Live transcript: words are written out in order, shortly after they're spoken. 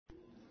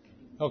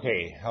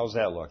Okay, how's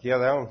that look?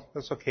 Yeah,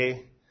 that's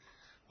okay.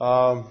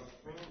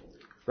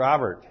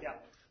 Robert, Yeah.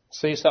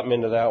 say something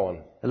into that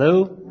one.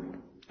 Hello?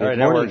 All right,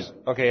 that works.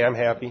 Okay, I'm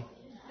happy.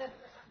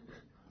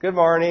 Good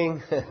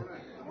morning. Got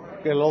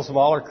a little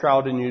smaller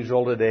crowd than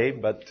usual today,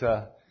 but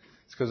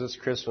it's because it's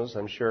Christmas,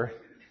 I'm sure.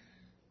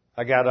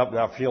 I got up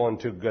not feeling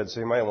too good,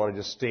 so you might want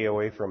to just stay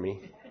away from me.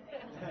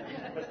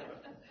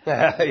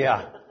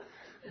 Yeah.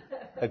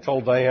 I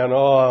told Diane,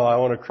 I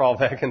want to crawl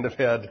back into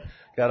bed.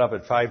 Got up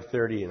at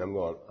 5:30, and I'm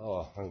going,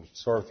 I'm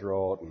sore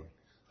throat and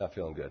not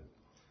feeling good.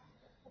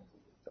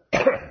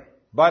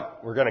 But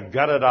we're going to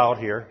gut it out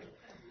here.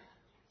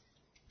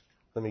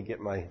 Let me get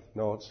my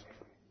notes.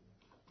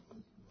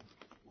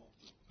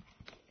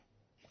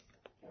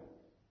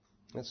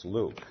 It's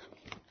Luke.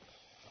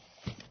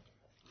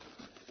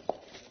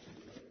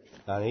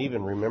 I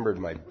even remembered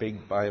my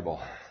big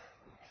Bible.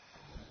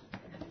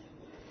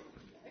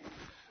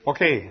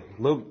 Okay,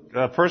 Luke,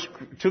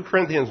 2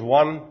 Corinthians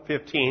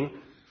 1:15.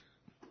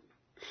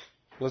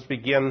 Let's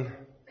begin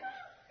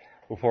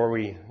before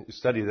we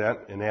study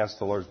that and ask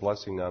the Lord's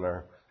blessing on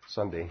our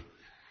Sunday.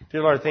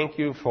 Dear Lord, thank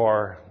you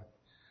for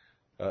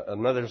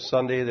another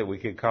Sunday that we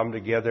could come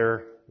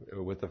together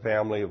with the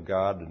family of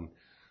God and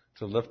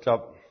to lift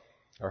up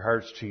our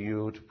hearts to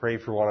you, to pray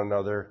for one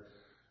another,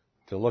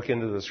 to look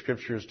into the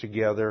Scriptures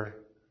together,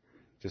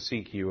 to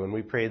seek you. And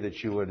we pray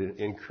that you would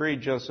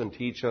encourage us and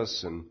teach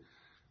us and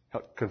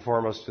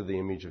conform us to the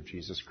image of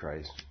Jesus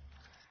Christ.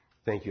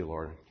 Thank you,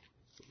 Lord.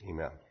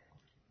 Amen.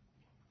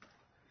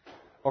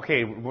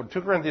 Okay,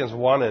 2 Corinthians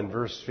 1 and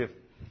verse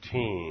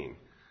 15.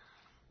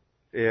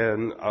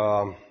 And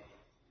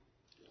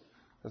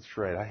that's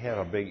right, I had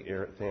a big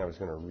thing I was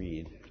going to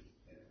read.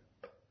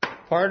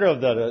 Part of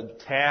the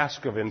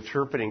task of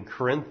interpreting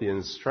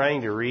Corinthians,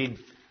 trying to read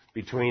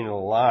between the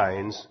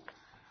lines,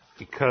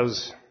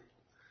 because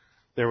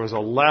there was a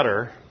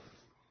letter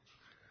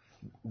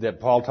that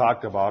Paul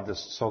talked about,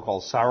 this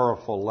so-called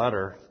sorrowful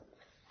letter,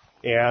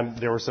 and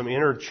there was some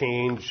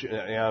interchange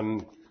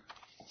and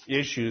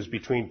issues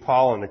between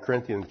Paul and the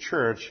Corinthian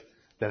church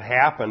that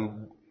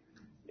happened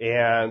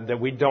and that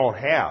we don't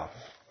have,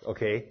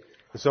 okay?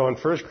 So in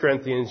 1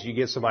 Corinthians, you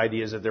get some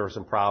ideas that there were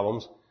some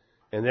problems,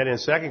 and then in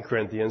 2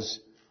 Corinthians,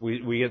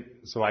 we get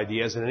some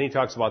ideas, and then he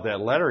talks about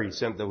that letter he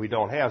sent that we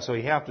don't have, so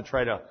you have to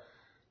try to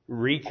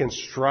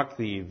reconstruct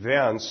the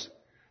events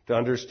to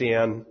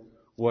understand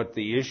what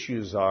the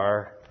issues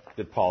are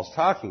that Paul's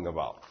talking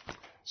about.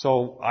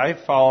 So I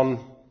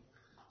found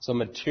some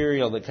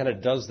material that kind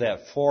of does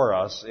that for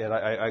us, and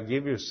I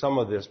gave you some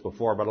of this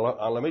before, but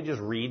let me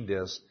just read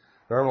this.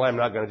 Normally I'm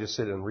not going to just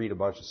sit and read a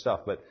bunch of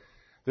stuff, but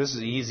this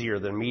is easier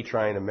than me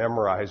trying to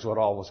memorize what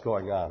all was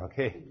going on,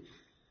 okay?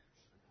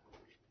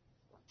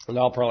 And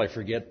I'll probably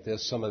forget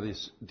some of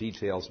these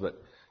details,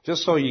 but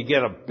just so you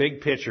get a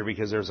big picture,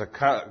 because there's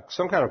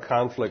some kind of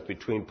conflict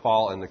between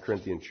Paul and the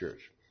Corinthian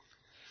church.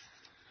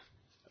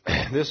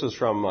 This is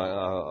from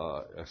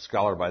a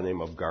scholar by the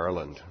name of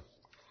Garland.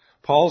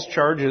 Paul's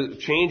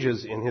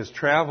changes in his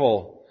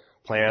travel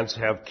plans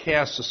have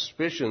cast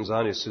suspicions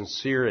on his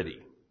sincerity.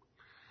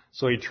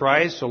 So he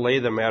tries to lay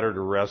the matter to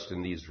rest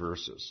in these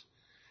verses.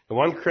 In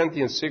 1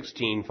 Corinthians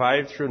 16,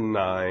 5 through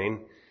 9,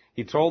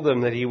 he told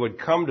them that he would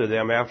come to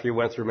them after he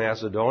went through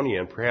Macedonia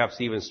and perhaps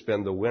even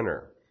spend the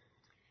winter.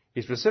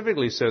 He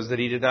specifically says that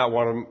he did not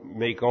want to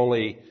make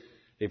only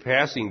a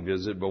passing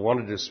visit, but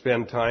wanted to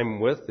spend time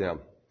with them.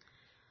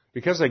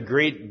 Because a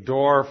great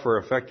door for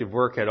effective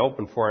work had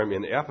opened for him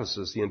in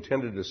Ephesus, he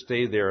intended to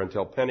stay there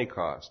until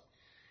Pentecost.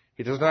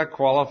 He does not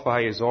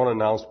qualify his own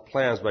announced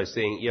plans by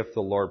saying, if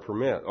the Lord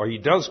permits. Or he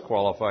does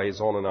qualify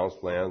his own announced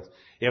plans,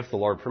 if the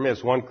Lord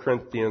permits. 1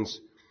 Corinthians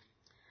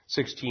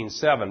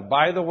 16:7.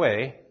 By the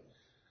way,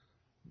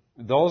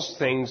 those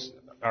things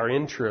are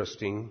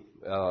interesting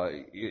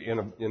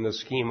in the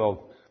scheme of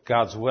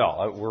God's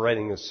will. We're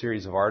writing a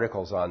series of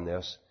articles on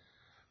this,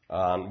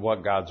 on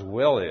what God's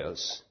will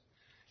is.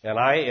 And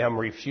I am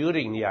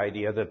refuting the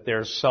idea that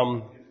there's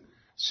some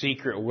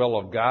secret will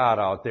of God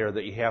out there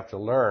that you have to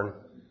learn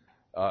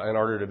in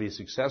order to be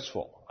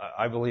successful.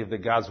 I believe that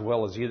God's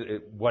will is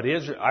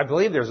I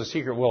believe there's a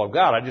secret will of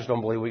God. I just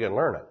don't believe we can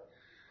learn it.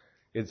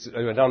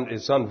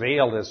 It's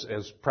unveiled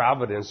as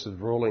providence is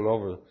ruling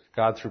over,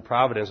 God through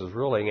providence is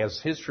ruling. As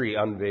history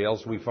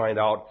unveils, we find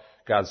out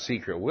God's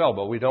secret will,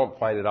 but we don't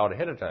find it out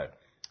ahead of time.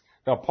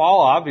 Now,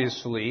 Paul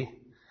obviously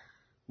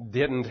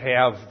didn't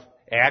have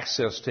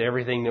access to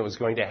everything that was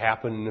going to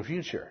happen in the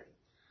future.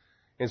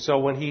 And so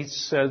when he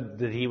said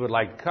that he would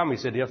like to come, he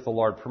said, if the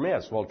Lord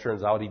permits. Well, it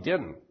turns out he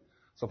didn't.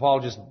 So Paul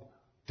just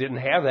didn't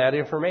have that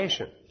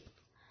information.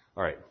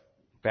 All right,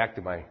 back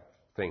to my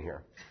thing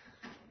here.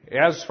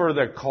 As for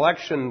the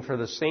collection for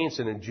the saints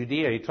in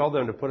Judea, he told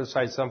them to put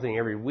aside something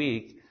every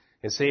week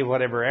and save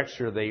whatever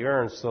extra they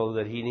earn so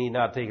that he need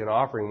not take an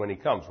offering when he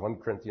comes. 1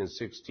 Corinthians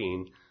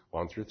 16,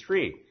 1 through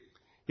 3.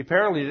 He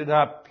apparently did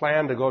not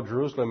plan to go to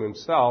Jerusalem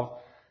himself,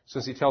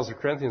 since he tells the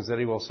Corinthians that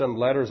he will send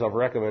letters of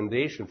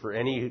recommendation for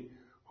any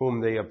whom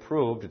they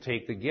approve to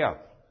take the gift.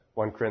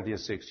 1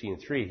 Corinthians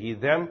 16:3. He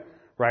then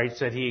writes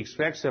that he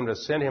expects them to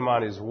send him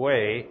on his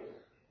way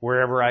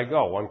wherever I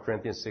go, 1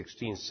 Corinthians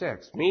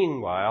 16:6.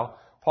 Meanwhile,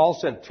 Paul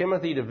sent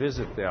Timothy to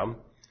visit them.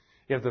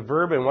 If the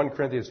verb in 1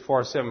 Corinthians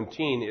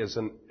 4:17 is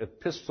an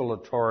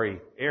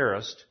epistolatory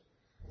aorist,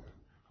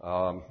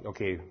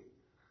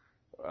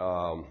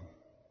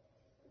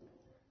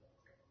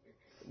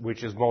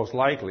 which is most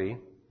likely,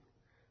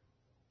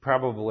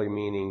 probably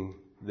meaning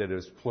that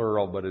it's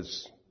plural, but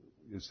it's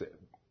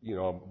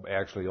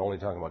actually only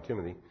talking about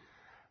Timothy,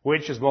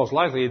 which is most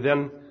likely,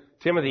 then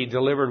Timothy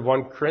delivered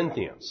 1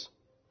 Corinthians.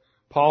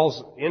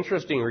 Paul's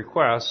interesting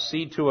request,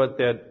 see to it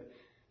that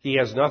he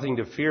has nothing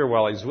to fear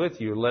while he's with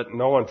you. Let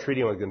no one treat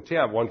him with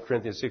contempt. 1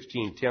 Corinthians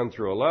 16:10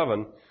 through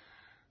 11.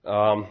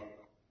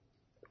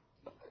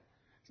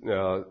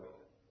 The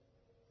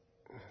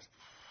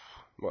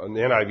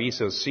NIV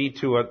says, see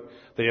to it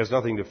that he has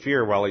nothing to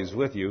fear while he's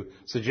with you,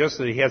 suggests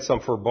that he had some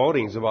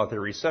forebodings about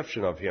their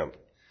reception of him.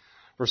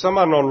 For some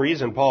unknown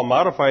reason, Paul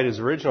modified his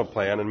original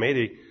plan and made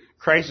a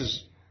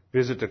crisis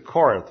visit to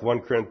Corinth,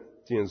 1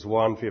 Corinthians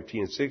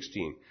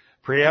 1:15-16.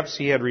 Perhaps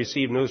he had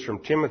received news from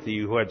Timothy,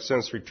 who had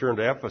since returned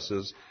to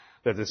Ephesus,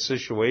 that the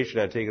situation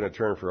had taken a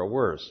turn for the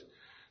worse.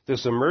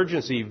 This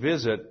emergency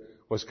visit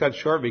was cut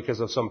short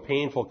because of some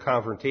painful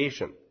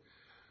confrontation.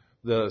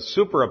 The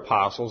super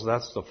apostles,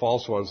 that's the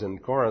false ones in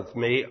Corinth,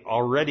 may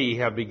already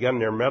have begun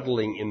their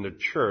meddling in the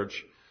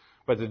church,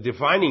 but the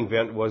defining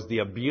event was the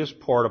abuse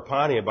poured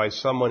upon him by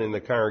someone in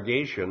the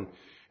congregation,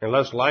 and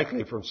less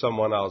likely from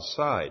someone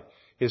outside.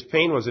 His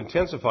pain was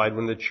intensified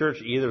when the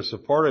church either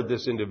supported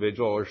this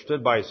individual or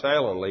stood by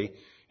silently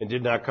and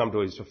did not come to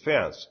his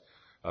defense.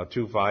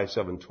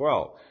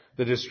 2:5-7:12.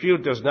 The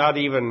dispute does not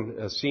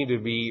even seem to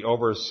be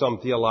over some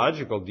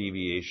theological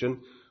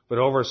deviation, but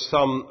over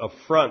some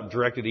affront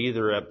directed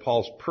either at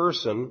Paul's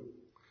person,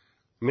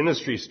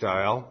 ministry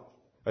style,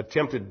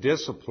 attempted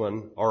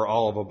discipline, or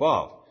all of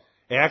above.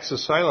 Acts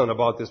is silent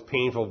about this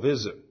painful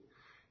visit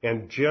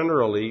and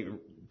generally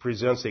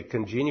presents a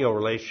congenial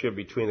relationship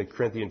between the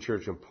Corinthian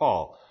church and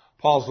Paul.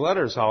 Paul's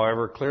letters,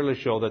 however, clearly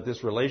show that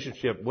this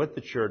relationship with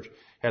the church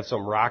had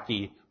some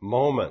rocky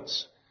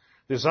moments.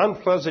 This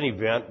unpleasant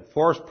event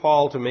forced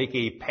Paul to make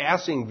a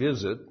passing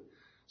visit,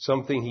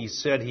 something he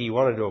said he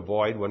wanted to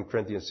avoid, 1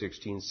 Corinthians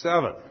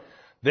 16:7.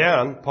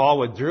 Then Paul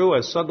withdrew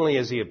as suddenly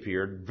as he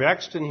appeared,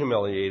 vexed and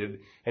humiliated,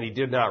 and he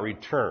did not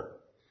return.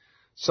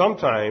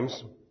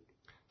 Sometimes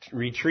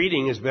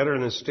retreating is better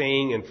than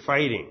staying and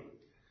fighting.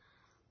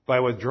 By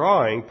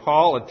withdrawing,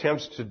 Paul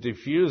attempts to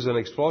defuse an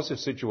explosive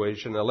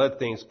situation and let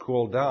things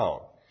cool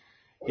down.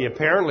 He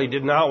apparently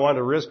did not want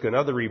to risk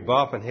another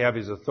rebuff and have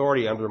his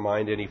authority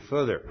undermined any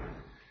further.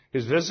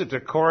 His visit to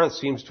Corinth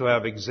seems to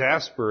have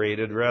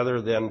exasperated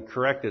rather than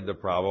corrected the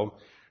problem,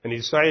 and he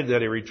decided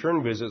that a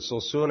return visit so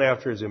soon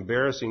after his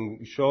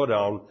embarrassing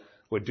showdown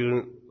would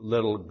do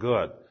little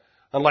good.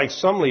 Unlike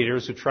some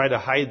leaders who try to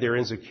hide their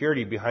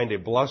insecurity behind a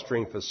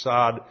blustering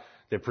facade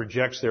that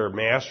projects their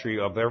mastery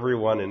of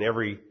everyone in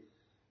every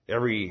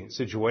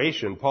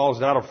situation, Paul is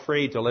not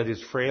afraid to let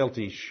his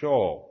frailty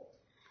show.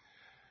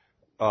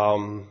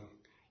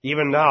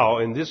 Even now,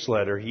 in this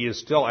letter, he is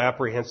still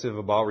apprehensive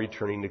about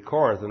returning to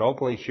Corinth and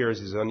openly shares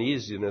his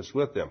uneasiness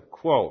with them.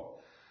 Quote,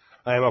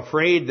 I am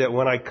afraid that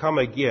when I come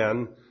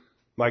again,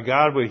 my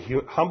God will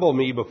humble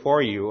me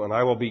before you, and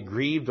I will be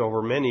grieved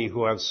over many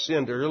who have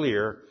sinned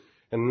earlier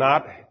and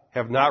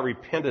have not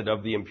repented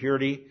of the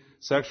impurity,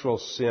 sexual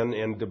sin,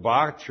 and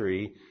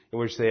debauchery in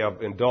which they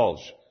have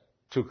indulged.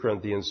 2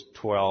 Corinthians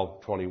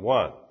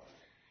 12:21.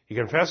 He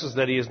confesses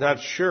that he is not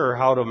sure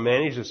how to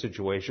manage the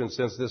situation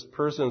since this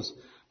person's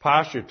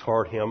posture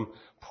toward him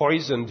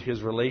poisoned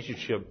his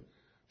relationship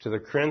to the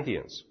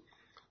Corinthians.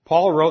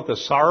 Paul wrote the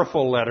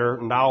sorrowful letter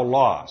now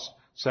lost,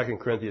 2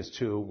 Corinthians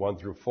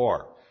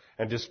 2:1-4,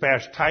 and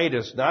dispatched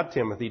Titus, not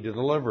Timothy, to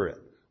deliver it,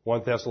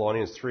 1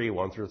 Thessalonians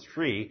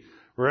 3:1-3,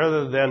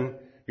 rather than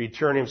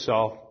return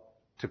himself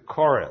to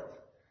Corinth.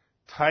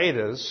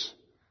 Titus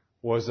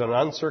was an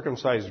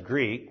uncircumcised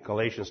Greek,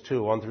 Galatians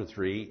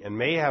 2:1-3, and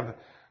may have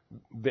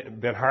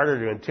been harder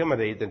to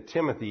intimidate than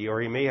Timothy, or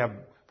he may have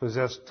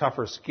possessed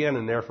tougher skin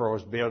and therefore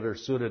was better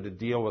suited to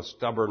deal with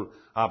stubborn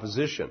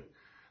opposition.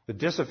 The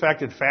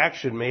disaffected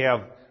faction may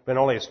have been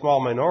only a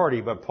small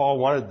minority, but Paul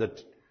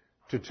wanted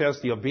to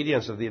test the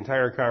obedience of the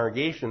entire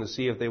congregation to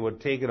see if they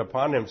would take it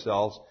upon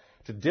themselves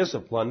to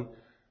discipline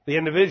the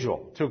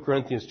individual. 2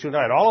 Corinthians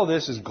 2:9. All of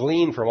this is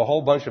gleaned from a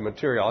whole bunch of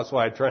material. That's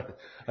why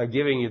I'm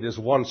giving you this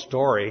one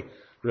story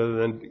rather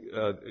than,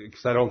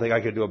 because I don't think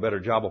I could do a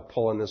better job of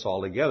pulling this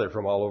all together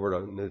from all over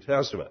the New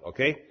Testament,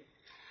 okay?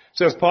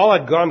 Since Paul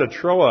had gone to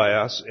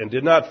Troas and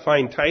did not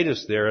find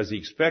Titus there as he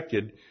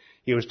expected,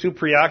 he was too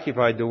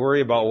preoccupied to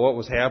worry about what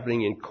was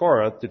happening in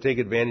Corinth to take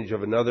advantage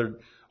of another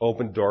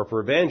open door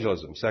for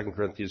evangelism, 2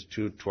 Corinthians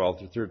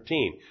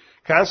 2:12-13.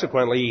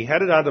 Consequently, he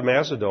headed on to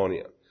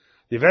Macedonia.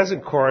 The events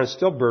in Corinth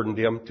still burdened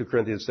him, 2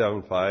 Corinthians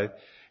 7:5,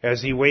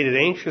 as he waited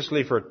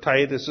anxiously for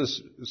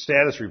Titus'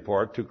 status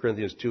report, 2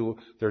 Corinthians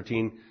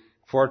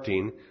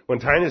 2:13-14. When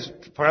Titus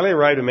finally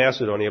arrived in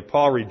Macedonia,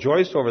 Paul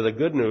rejoiced over the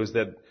good news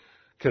that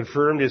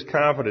confirmed his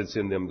confidence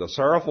in them. The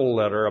sorrowful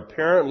letter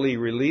apparently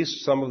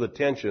released some of the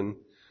tension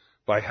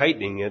by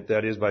heightening it,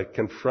 that is, by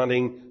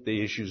confronting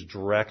the issues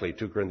directly,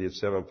 2 Corinthians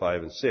 7,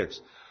 5, and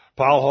 6.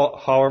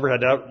 Paul, however,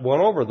 had not won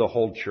over the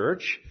whole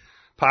church.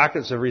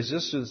 Pockets of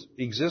resistance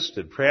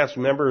existed. Perhaps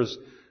members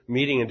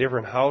meeting in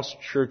different house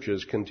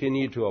churches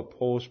continued to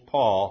oppose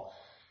Paul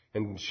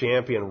and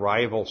champion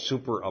rival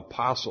super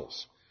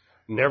apostles.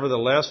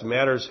 Nevertheless,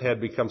 matters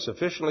had become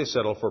sufficiently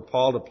settled for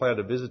Paul to plan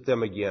to visit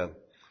them again.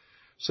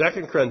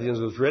 2 Corinthians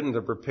was written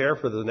to prepare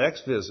for the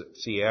next visit.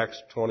 See Acts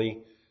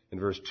 20 and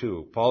verse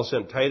 2. Paul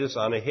sent Titus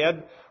on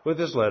ahead with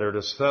his letter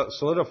to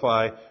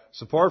solidify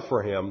support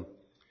for him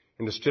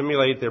and to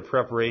stimulate their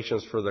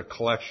preparations for the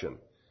collection.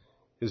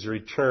 His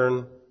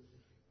return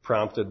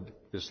prompted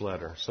this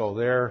letter. So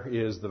there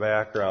is the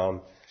background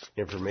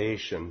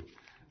information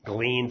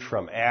gleaned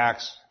from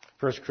Acts,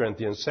 1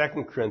 Corinthians,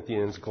 2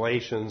 Corinthians,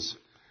 Galatians,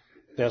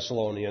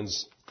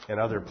 Thessalonians, and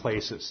other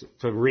places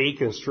to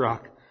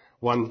reconstruct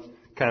one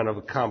kind of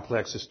a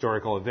complex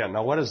historical event.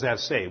 Now, what does that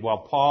say?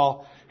 Well,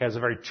 Paul has a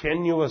very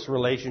tenuous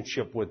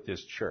relationship with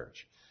this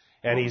church,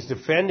 and he's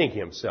defending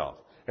himself.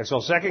 And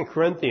so 2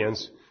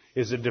 Corinthians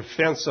is a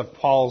defense of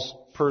Paul's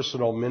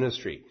personal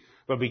ministry.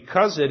 But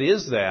because it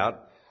is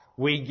that,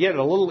 we get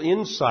a little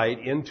insight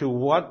into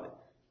what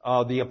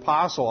the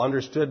apostle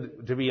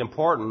understood to be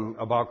important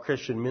about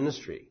Christian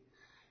ministry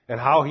and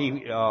how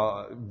he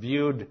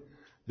viewed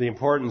the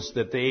importance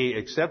that they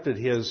accepted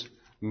his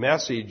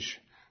message.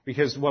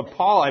 Because what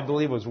Paul, I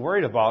believe, was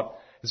worried about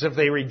is if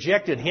they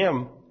rejected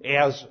him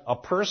as a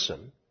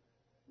person,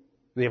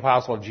 the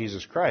apostle of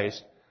Jesus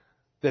Christ,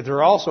 that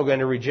they're also going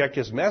to reject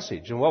his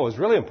message. And what was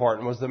really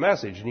important was the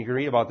message. And you can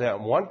read about that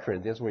in 1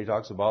 Corinthians when he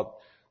talks about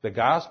the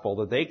gospel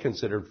that they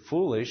considered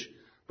foolish,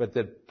 but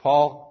that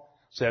Paul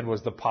said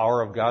was the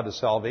power of God to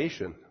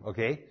salvation.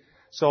 Okay?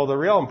 So the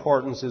real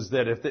importance is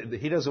that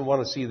he doesn't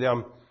want to see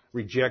them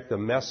reject the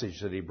message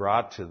that he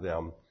brought to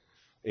them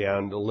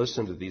and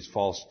listen to these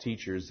false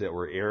teachers that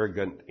were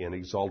arrogant and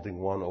exalting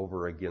one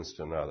over against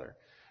another.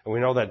 And we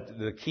know that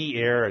the key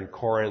error in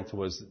Corinth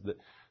was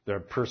their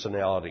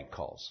personality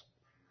cults.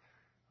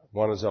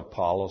 One is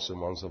Apollos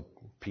and one's of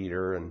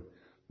Peter, and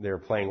they're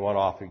playing one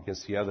off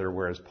against the other,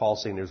 whereas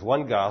Paul's saying there's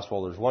one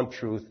gospel, there's one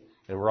truth,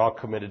 and we're all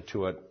committed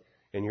to it,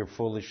 and you're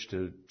foolish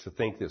to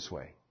think this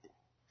way.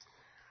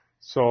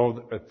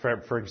 So,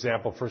 for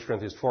example, 1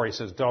 Corinthians 4, he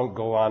says, don't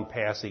go on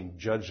passing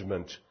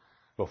judgment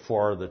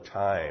before the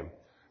time,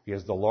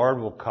 because the Lord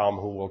will come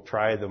who will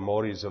try the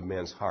motives of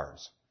men's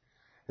hearts.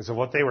 And so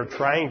what they were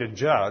trying to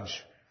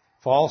judge,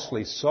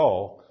 falsely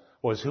so,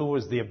 was who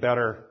was the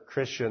better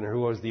Christian or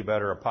who was the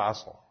better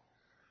apostle.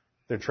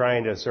 They're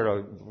trying to sort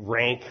of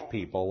rank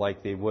people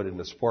like they would in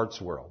the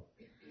sports world.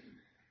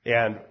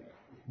 And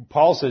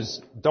Paul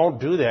says, don't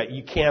do that.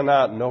 You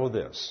cannot know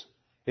this.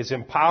 It's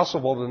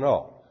impossible to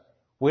know.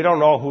 We don't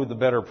know who the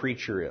better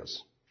preacher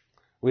is.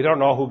 We don't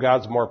know who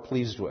God's more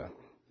pleased with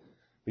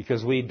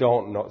because we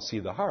don't see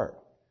the heart.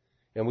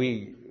 And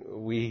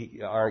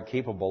we aren't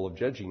capable of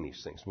judging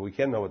these things, but we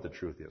can know what the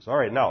truth is. All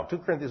right, now, 2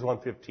 Corinthians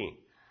 1:15.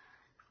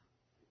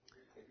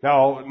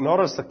 Now,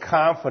 notice the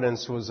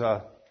confidence was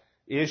a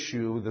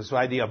issue, this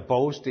idea of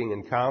boasting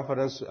and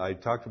confidence. I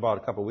talked about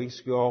a couple of weeks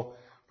ago.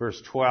 Verse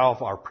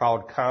 12, our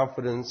proud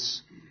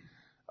confidence.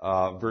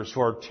 Verse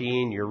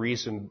 14, your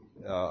reason,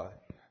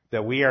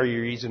 that we are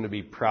your reason to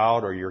be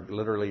proud, or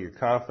literally your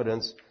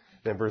confidence.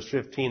 Then verse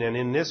 15, and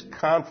in this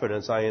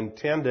confidence I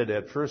intended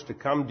at first to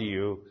come to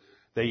you,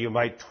 that you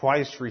might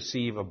twice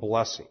receive a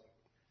blessing.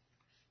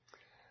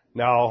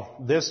 Now,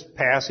 this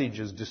passage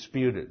is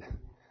disputed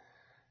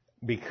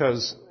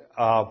because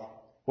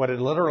what it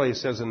literally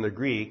says in the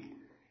Greek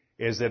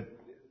is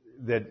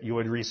that you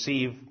would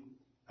receive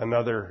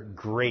another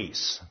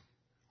grace.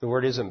 The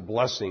word isn't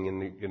blessing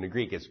in the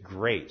Greek, it's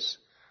grace.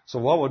 So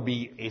what would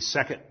be a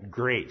second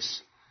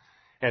grace?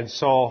 And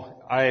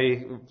so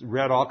I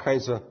read all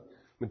kinds of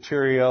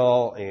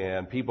material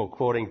and people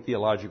quoting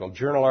theological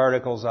journal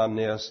articles on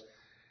this.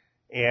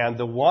 And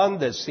the one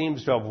that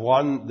seems to have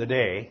won the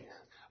day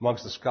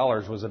amongst the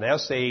scholars was an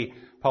essay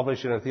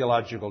published in a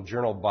theological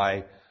journal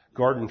by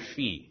Gordon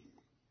Fee.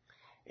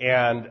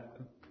 And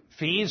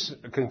Fee's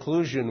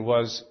conclusion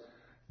was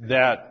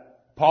that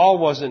Paul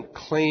wasn't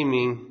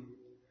claiming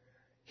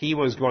he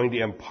was going to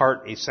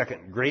impart a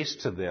second grace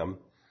to them,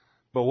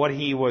 but what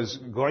he was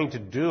going to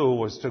do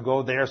was to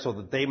go there so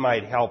that they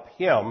might help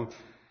him,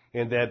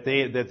 and that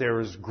there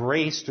was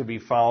grace to be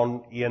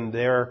found in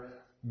their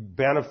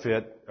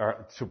benefit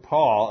to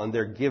Paul and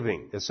their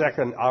giving, the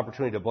second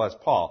opportunity to bless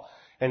Paul.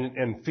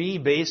 And Fee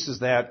bases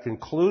that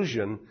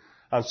conclusion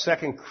on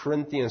 2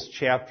 Corinthians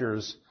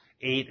chapters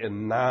 8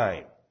 and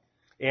 9.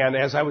 And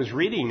as I was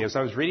reading this,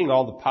 I was reading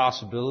all the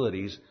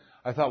possibilities.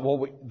 I thought,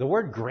 well, the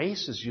word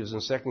grace is used in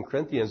 2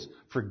 Corinthians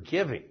for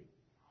giving.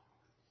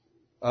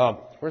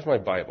 Where's my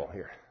Bible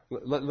here?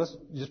 Let's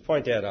just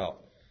point that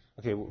out.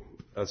 Okay,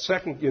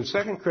 in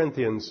 2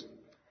 Corinthians,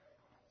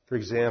 for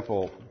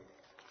example,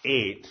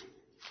 8,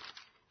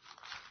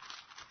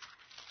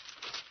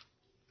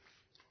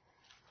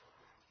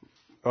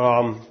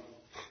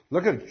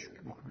 look at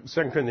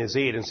 2 Corinthians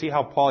 8 and see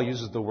how Paul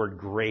uses the word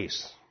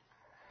grace.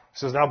 He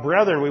says, now,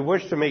 brethren, we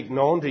wish to make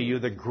known to you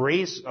the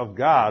grace of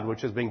God,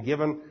 which has been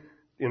given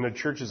in the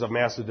churches of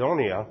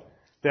Macedonia,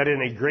 that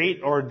in a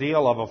great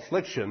ordeal of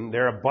affliction,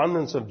 their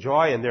abundance of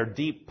joy and their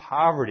deep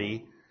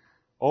poverty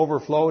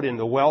overflowed in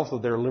the wealth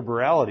of their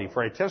liberality.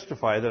 For I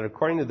testify that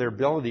according to their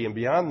ability and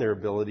beyond their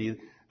ability,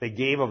 they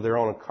gave of their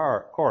own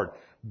accord,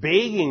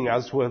 begging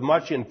us with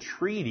much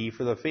entreaty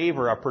for the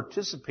favor of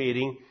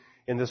participating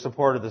in the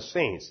support of the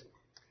saints.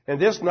 And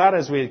this not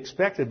as we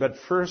expected, but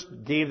first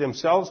gave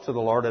themselves to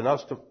the Lord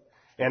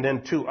and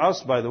then to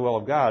us by the will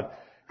of God.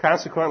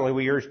 Consequently,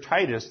 we urge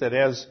Titus that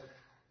as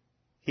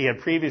he had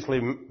previously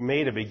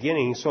made a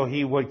beginning, so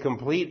he would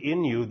complete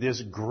in you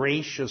this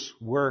gracious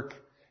work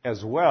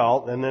as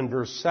well. And then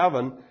verse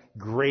 7,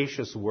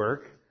 gracious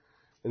work.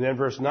 And then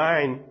verse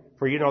 9,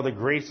 for you know the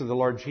grace of the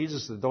Lord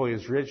Jesus, that though he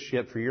is rich,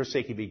 yet for your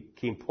sake he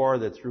became poor,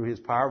 that through his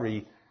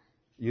poverty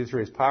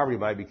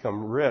might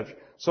become rich.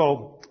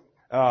 So,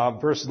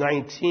 verse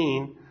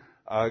 19,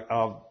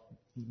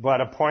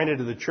 but appointed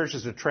to the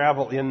churches to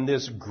travel in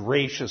this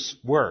gracious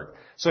work.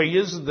 So he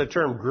uses the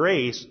term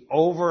grace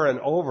over and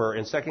over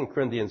in 2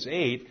 Corinthians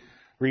 8,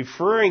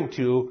 referring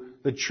to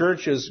the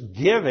church's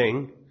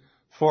giving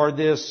for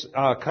this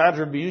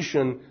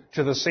contribution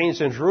to the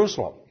saints in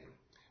Jerusalem.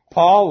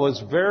 Paul was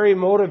very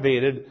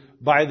motivated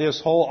by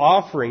this whole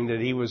offering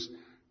that he was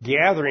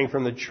gathering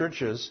from the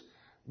churches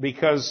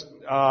because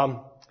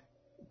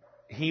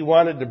he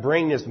wanted to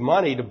bring this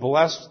money to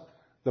bless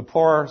the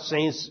poor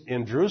saints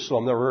in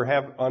Jerusalem that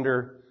were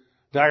under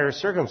dire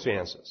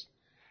circumstances.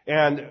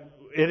 And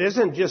it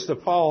isn't just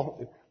that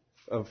Paul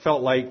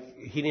felt like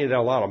he needed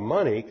a lot of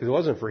money, because it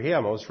wasn't for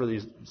him, it was for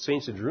these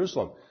saints in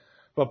Jerusalem.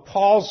 But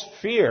Paul's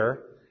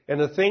fear, and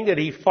the thing that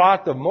he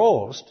fought the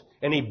most,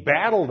 and he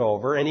battled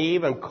over, and he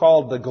even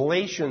called the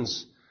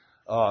Galatians,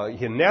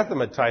 he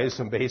anathematized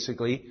them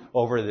basically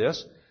over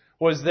this,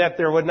 was that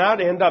there would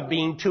not end up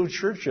being two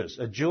churches,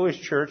 a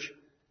Jewish church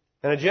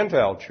and a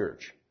Gentile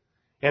church.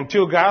 And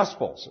two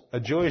gospels, a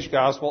Jewish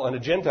gospel and a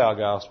Gentile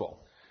gospel.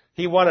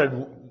 He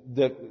wanted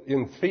that,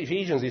 in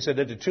Ephesians, he said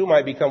that the two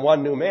might become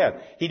one new man.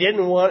 He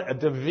didn't want a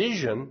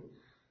division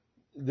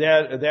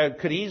that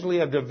could easily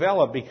have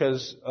developed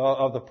because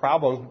of the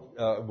problem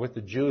with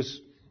the Jews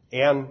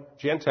and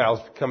Gentiles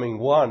becoming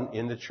one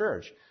in the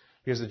church.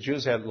 Because the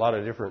Jews had a lot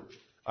of different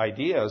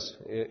ideas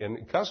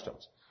and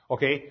customs.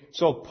 Okay,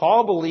 so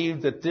Paul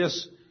believed that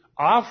this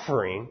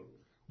offering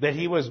that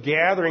he was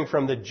gathering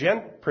from the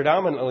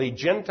predominantly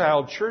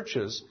Gentile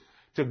churches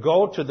to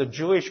go to the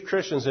Jewish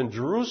Christians in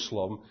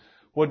Jerusalem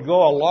would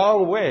go a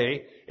long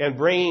way in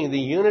bringing the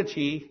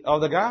unity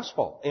of the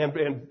gospel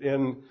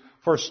and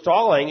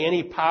forestalling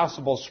any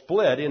possible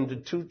split into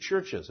two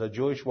churches, a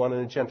Jewish one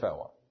and a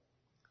Gentile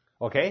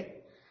one. Okay?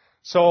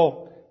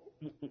 So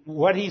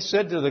what he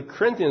said to the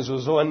Corinthians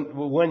was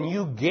when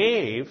you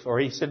gave, or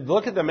he said,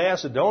 look at the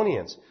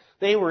Macedonians.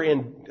 They were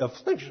in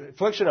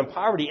affliction and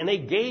poverty, and they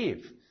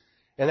gave.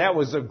 And that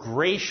was a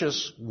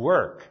gracious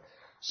work.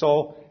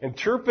 So,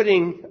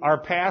 interpreting our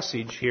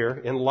passage here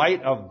in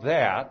light of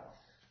that,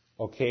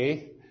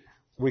 okay,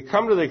 we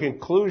come to the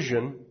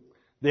conclusion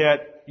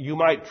that you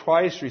might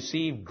twice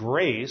receive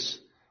grace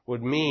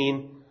would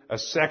mean a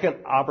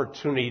second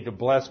opportunity to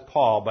bless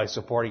Paul by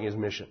supporting his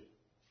mission.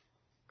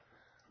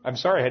 I'm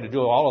sorry I had to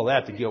do all of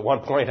that to get one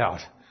point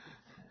out.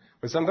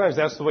 But sometimes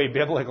that's the way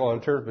biblical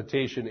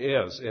interpretation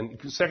is. And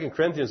 2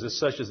 Corinthians is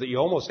such as that you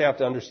almost have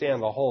to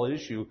understand the whole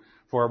issue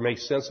for it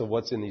makes sense of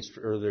what's in these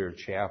earlier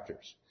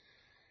chapters.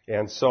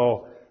 And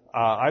so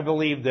I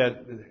believe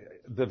that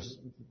the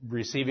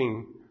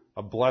receiving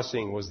a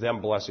blessing was them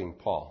blessing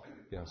Paul.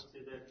 Yes.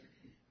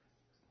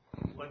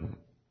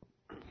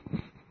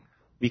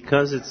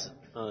 Because it's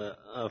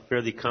a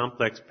fairly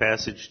complex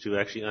passage to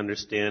actually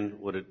understand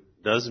what it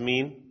does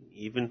mean,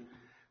 even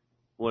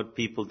what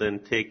people then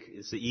take,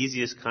 it's the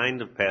easiest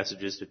kind of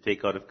passages to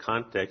take out of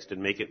context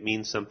and make it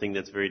mean something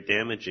that's very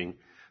damaging.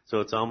 So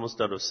it's almost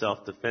out of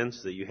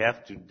self-defense that you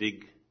have to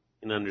dig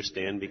and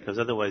understand, because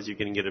otherwise you're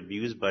going to get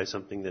abused by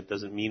something that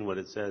doesn't mean what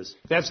it says.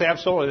 That's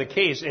absolutely the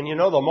case. And you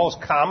know, the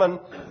most common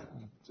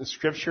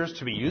scriptures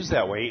to be used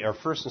that way are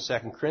 1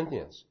 and 2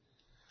 Corinthians.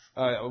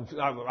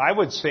 I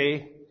would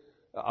say,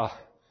 I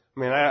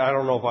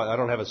don't know if I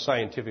don't have a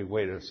scientific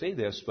way to say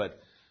this, but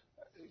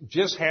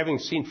just having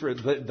seen for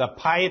the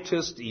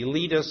pietist,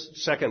 elitist,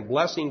 second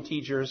blessing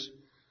teachers,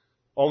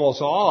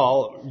 almost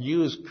all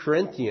use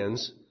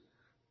Corinthians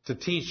to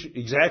teach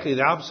exactly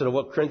the opposite of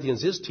what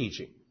Corinthians is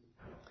teaching.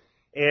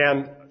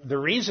 And the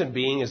reason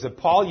being is that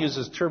Paul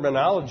uses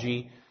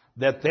terminology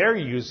that they're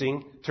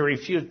using to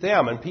refute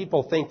them, and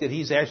people think that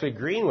he's actually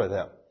agreeing with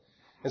them.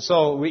 And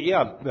so,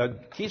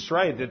 Keith's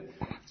right, that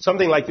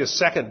something like this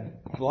second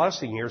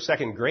blessing here,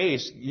 second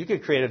grace, you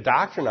could create a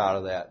doctrine out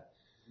of that.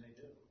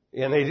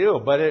 And they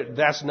do, but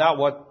that's not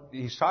what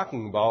he's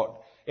talking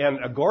about.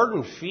 And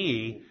Gordon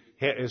Fee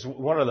is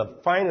one of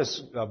the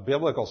finest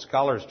biblical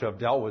scholars to have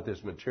dealt with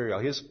this material.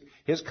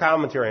 His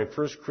commentary on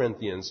 1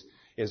 Corinthians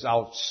is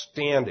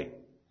outstanding.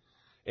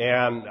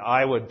 And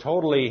I would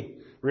totally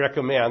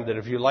recommend that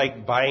if you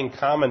like buying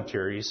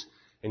commentaries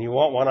and you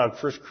want one on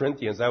 1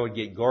 Corinthians, I would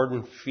get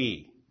Gordon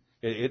Fee.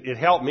 It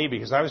helped me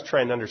because I was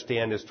trying to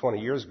understand this 20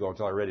 years ago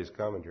until I read his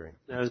commentary.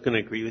 I was going to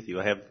agree with you.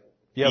 I have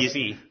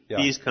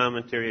Fee's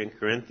commentary on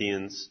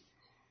Corinthians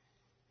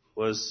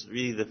was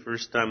really the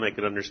first time I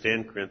could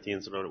understand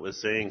Corinthians and what it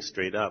was saying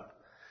straight up,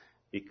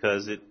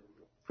 because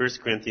 1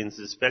 Corinthians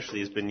especially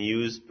has been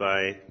used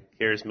by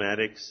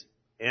charismatics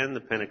and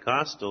the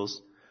Pentecostals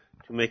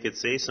to make it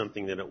say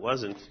something that it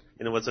wasn't.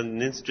 And what's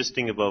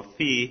interesting about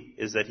Fee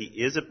is that he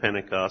is a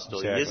Pentecostal.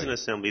 Exactly. He is an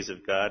Assemblies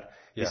of God.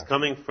 Yeah. He's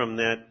coming from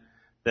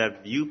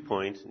that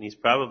viewpoint, and he's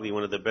probably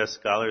one of the best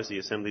scholars the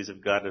Assemblies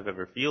of God have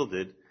ever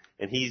fielded,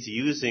 and he's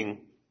using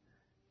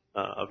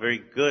a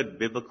very good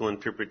biblical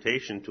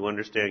interpretation to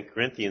understand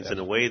Corinthians in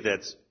a way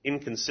that's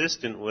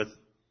inconsistent with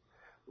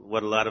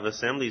what a lot of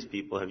Assemblies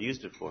people have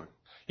used it for.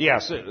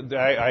 Yes,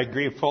 I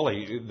agree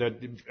fully.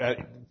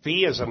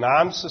 Fee is a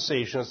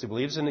non-cessationist. He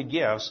believes in the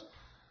gifts,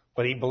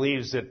 but he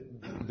believes that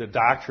the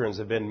doctrines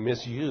have been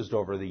misused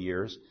over the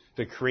years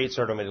to create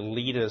sort of an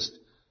elitist,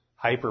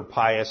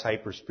 hyper-pious,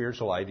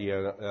 hyper-spiritual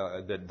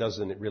idea that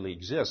doesn't really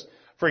exist.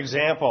 For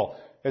example,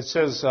 it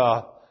says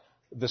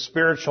the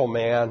spiritual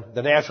man,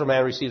 the natural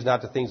man receives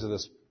not the things of the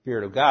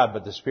Spirit of God,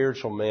 but the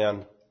spiritual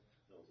man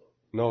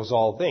knows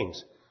all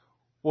things.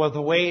 Well,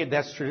 the way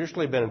that's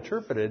traditionally been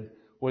interpreted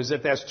was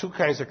that that's two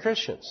kinds of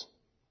Christians,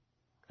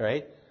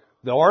 right?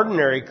 The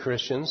ordinary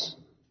Christians,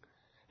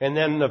 and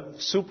then the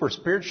super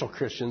spiritual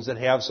Christians that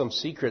have some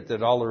secret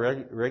that all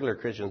the regular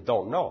Christians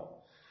don't know.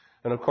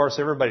 And of course,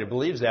 everybody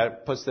believes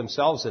that puts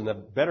themselves in the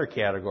better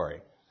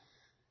category.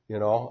 You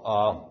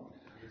know,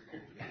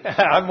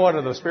 I'm one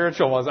of the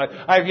spiritual ones.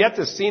 I've yet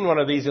to seen one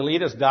of these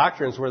elitist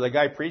doctrines where the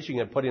guy preaching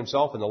it put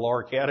himself in the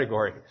lower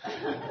category.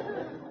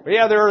 But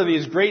yeah, there are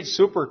these great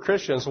super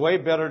Christians, way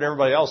better than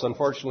everybody else.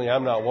 Unfortunately,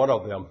 I'm not one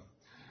of them.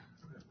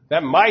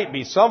 That might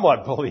be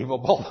somewhat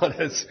believable,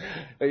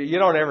 but you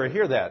don't ever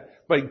hear that.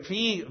 But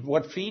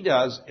what Fee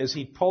does is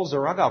he pulls the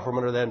rug out from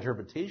under that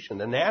interpretation.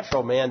 The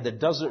natural man that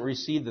doesn't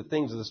receive the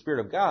things of the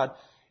Spirit of God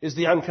is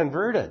the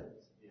unconverted.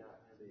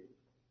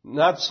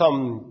 Not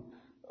some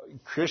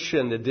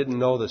Christian that didn't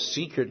know the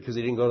secret because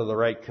he didn't go to the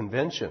right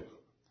convention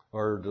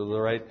or to the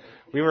right.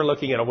 We were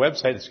looking at a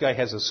website. This guy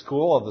has a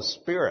school of the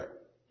Spirit.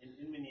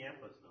 In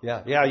Minneapolis.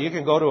 No? Yeah. You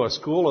can go to a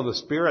school of the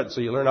Spirit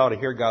so you learn how to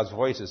hear God's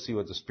voice and see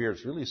what the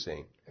Spirit's really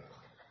saying.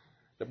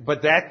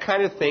 But that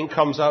kind of thing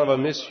comes out of a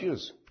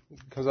misuse. It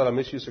comes out of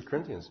misuse of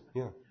Corinthians.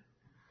 Yeah.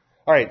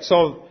 All right.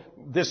 So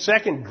this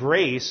second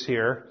grace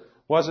here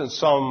wasn't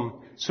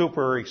some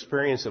super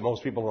experience that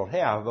most people don't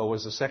have, but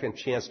was a second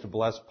chance to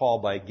bless Paul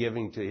by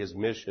giving to his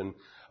mission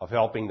of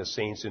helping the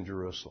saints in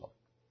Jerusalem.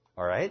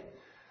 All right?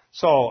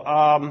 So,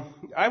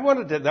 I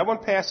wanted to, that one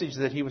passage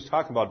that he was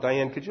talking about,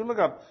 Diane, could you look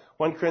up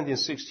 1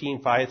 Corinthians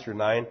 16, 5 through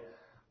 9?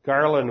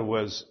 Garland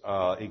was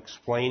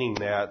explaining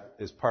that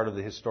as part of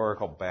the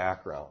historical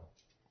background.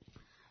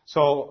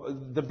 So,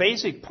 the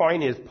basic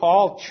point is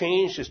Paul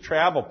changed his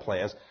travel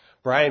plans.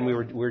 Brian, we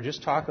were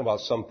just talking about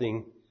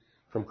something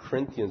from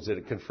Corinthians that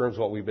it confirms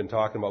what we've been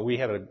talking about. We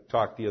had a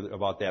talk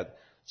about that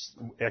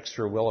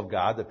extra will of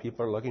God that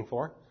people are looking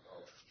for.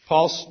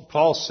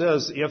 Paul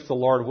says, if the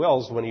Lord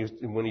wills, when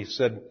he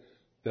said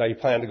that he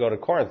planned to go to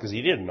Corinth, because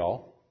he didn't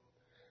know.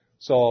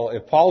 So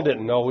if Paul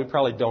didn't know, we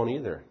probably don't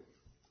either.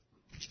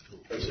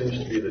 It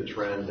seems to be the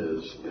trend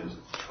is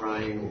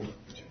trying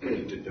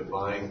to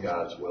divine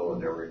God's will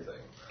in everything.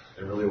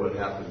 And really what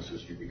happens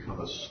is you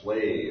become a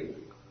slave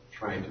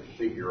trying to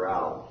figure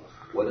out,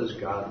 what does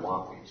God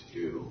want me to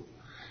do?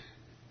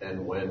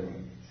 And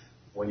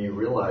when you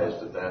realize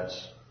that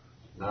that's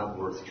not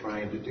worth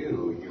trying to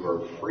do, you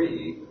are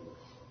free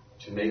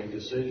to make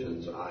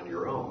decisions on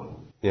your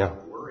own,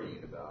 not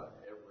worrying about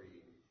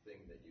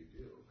everything that you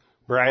do.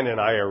 Brian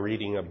and I are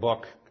reading a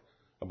book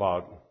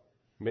about,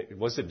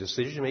 was it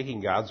Decision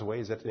Making God's Way?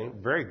 Is that the name?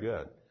 Very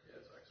good.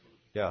 Yes, excellent.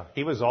 Yeah,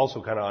 he was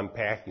also kind of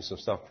unpacking some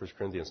stuff for 1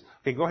 Corinthians.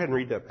 Okay, go ahead and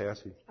read that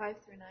passage. 5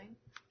 through 9.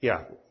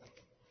 Yeah.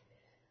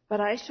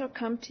 But I shall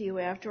come to you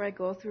after I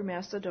go through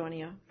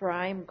Macedonia, for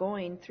I am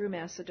going through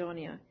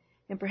Macedonia.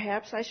 And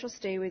perhaps I shall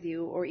stay with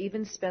you, or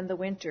even spend the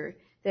winter,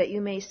 that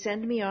you may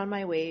send me on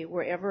my way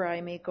wherever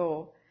I may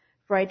go.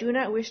 For I do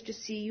not wish to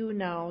see you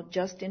now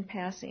just in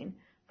passing,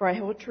 for I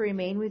hope to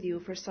remain with you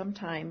for some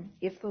time,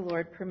 if the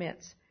Lord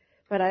permits.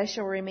 But I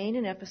shall remain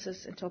in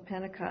Ephesus until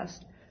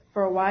Pentecost,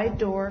 for a wide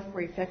door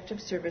for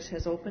effective service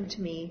has opened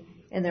to me,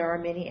 and there are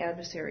many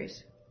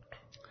adversaries.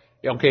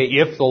 Okay,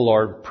 if the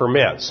Lord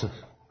permits.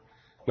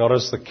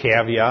 Notice the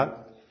caveat.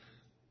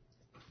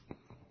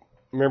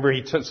 Remember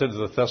he said to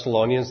the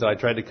Thessalonians that I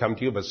tried to come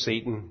to you, but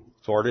Satan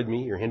thwarted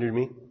me or hindered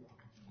me?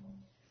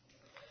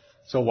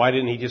 So why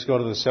didn't he just go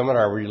to the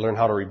seminar where you learn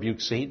how to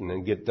rebuke Satan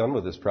and get done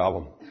with this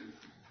problem?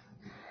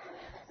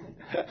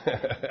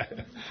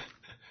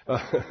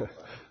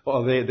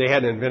 Well, they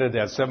hadn't invented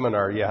that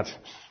seminar yet.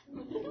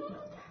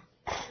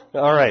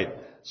 All right.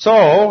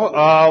 So,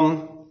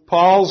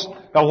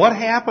 now what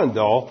happened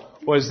though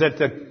was that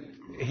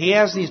he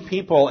has these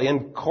people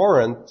in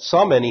Corinth,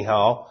 some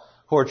anyhow,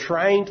 who are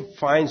trying to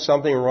find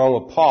something wrong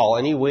with Paul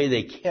any way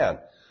they can.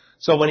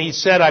 So when he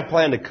said, I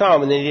plan to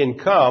come, and then he didn't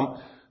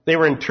come, they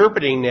were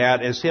interpreting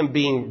that as him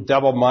being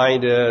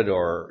double-minded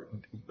or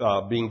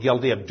being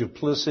guilty of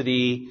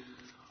duplicity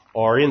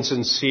or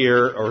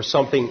insincere or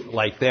something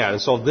like that.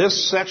 And so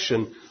this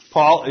section,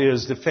 Paul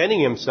is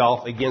defending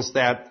himself against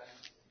that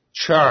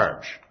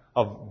charge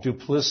of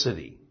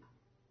duplicity.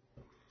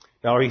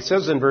 Now he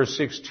says in verse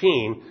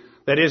 16,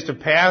 that is to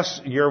pass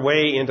your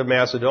way into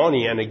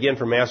Macedonia, and again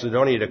from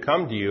Macedonia to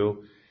come to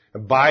you,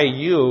 by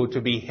you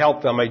to be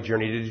helped on my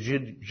journey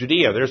to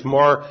Judea. There's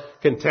more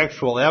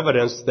contextual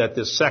evidence that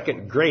this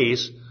second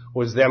grace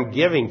was them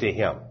giving to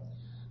him,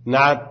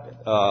 not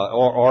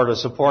or to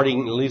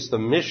supporting at least the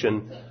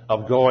mission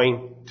of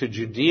going to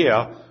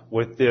Judea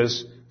with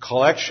this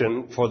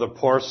collection for the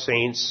poor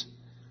saints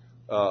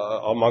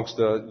amongst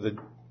the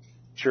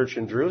church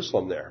in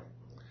Jerusalem there.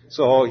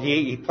 So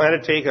he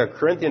planned to take a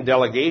Corinthian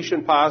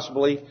delegation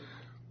possibly,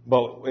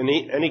 but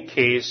in any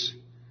case,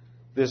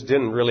 this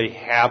didn't really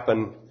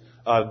happen.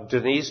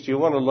 Denise, do you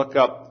want to look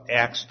up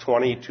Acts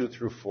 22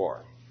 through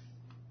 4?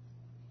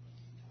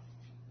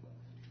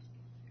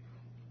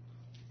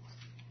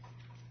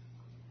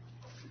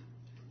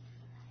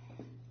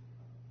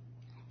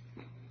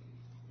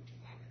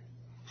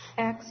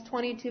 Acts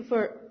 22,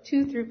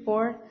 2 through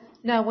 4.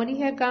 Now when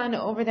he had gone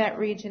over that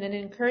region and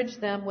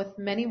encouraged them with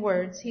many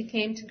words, he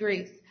came to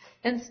Greece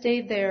and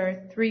stayed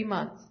there 3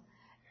 months.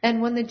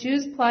 And when the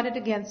Jews plotted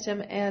against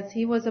him as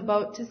he was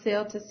about to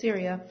sail to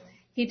Syria,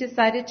 he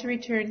decided to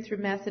return through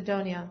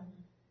Macedonia.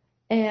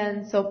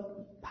 And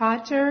so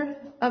Pater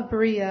of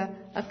Berea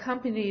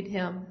accompanied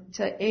him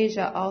to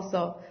Asia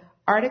also.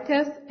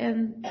 Articus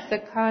and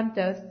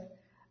Secundus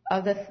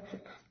of the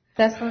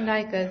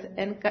Thessalonians,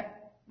 and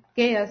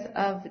Gaius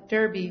of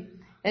Derbe,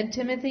 and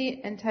Timothy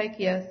and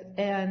Tychicus,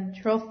 and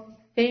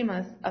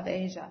Trophimus of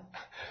Asia.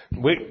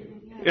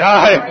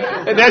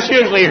 That's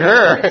usually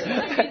her.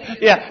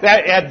 Yeah,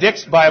 that, at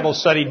Dick's Bible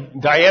study,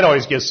 Diane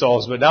always gets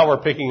those, but now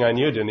we're picking on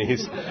you,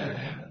 Denise.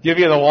 Give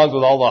you the ones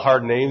with all the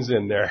hard names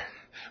in there.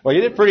 Well,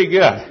 you did pretty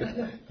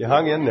good. You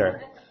hung in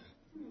there.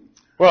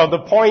 Well,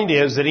 the point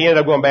is that he ended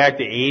up going back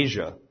to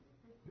Asia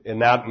and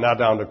not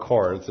down to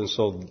Corinth, and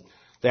so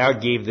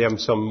that gave them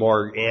some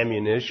more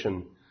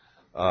ammunition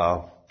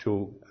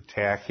to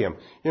attack him.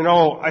 You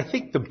know, I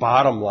think the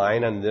bottom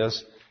line on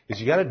this is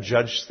you got to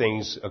judge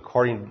things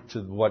according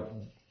to what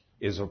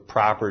is a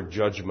proper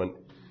judgment,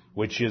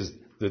 which is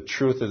the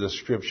truth of the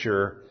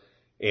Scripture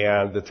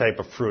and the type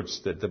of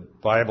fruits that the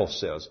Bible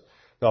says.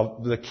 Now,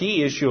 the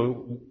key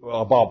issue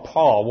about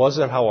Paul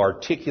wasn't how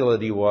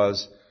articulate he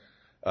was.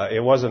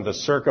 It wasn't the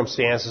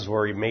circumstances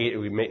where he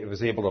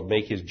was able to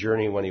make his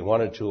journey when he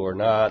wanted to or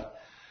not.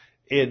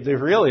 The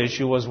real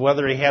issue was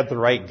whether he had the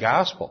right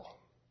gospel.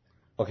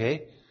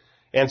 Okay?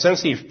 And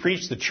since he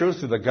preached the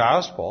truth of the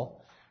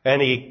gospel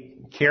and he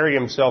carried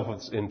himself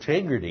with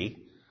integrity,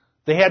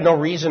 they had no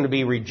reason to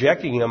be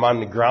rejecting him on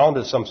the ground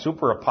that some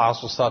super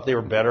apostles thought they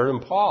were better than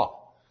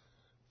Paul.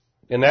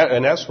 And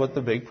that's what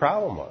the big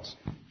problem was.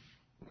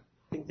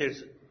 I think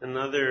there's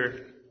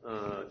another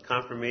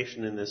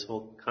confirmation in this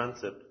whole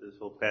concept, this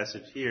whole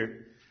passage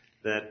here,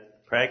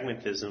 that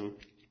pragmatism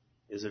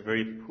is a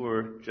very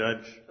poor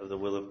judge of the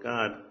will of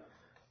God.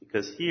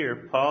 Because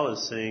here, Paul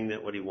is saying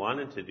that what he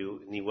wanted to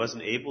do, and he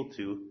wasn't able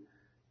to.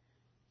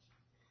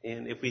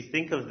 And if we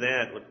think of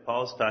that, what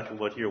Paul's talking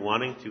about here,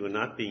 wanting to and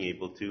not being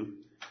able to,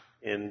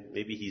 and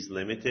maybe he's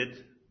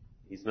limited,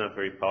 he's not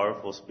very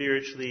powerful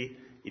spiritually,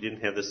 he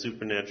didn't have the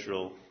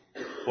supernatural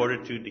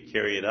fortitude to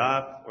carry it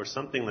off, or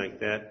something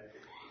like that.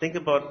 Think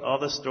about all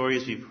the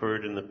stories we've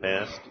heard in the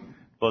past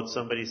about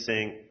somebody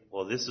saying,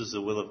 well, this is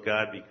the will of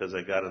God because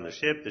I got on the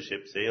ship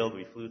sailed,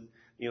 we flew,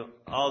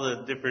 all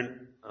the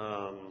different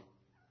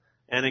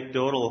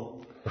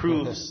anecdotal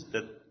proofs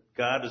that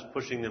God is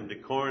pushing them to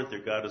Corinth or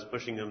God is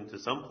pushing them to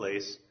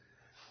someplace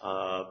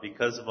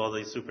because of all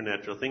these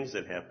supernatural things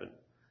that happen.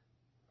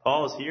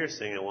 Paul is here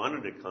saying, I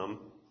wanted to come.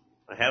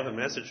 I have a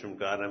message from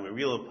God. I'm a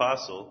real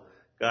apostle.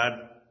 God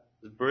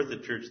birthed the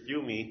church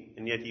through me,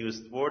 and yet he was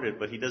thwarted.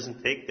 But he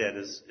doesn't take that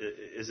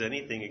as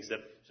anything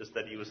except just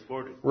that he was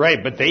thwarted.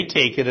 Right, but they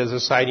take it as a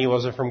sign he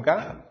wasn't from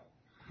God.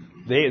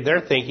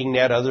 They're thinking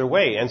that other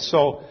way. And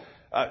so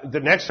the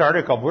next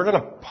article, we're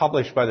going to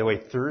publish, by the way,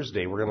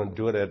 Thursday. We're going to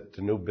do it at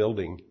the new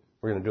building.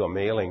 We're going to do a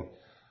mailing.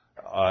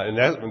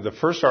 And the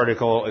first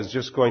article is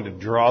just going to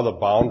draw the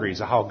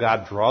boundaries of how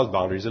God draws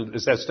boundaries.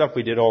 It's that stuff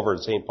we did over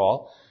at St.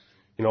 Paul,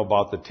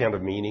 about the tent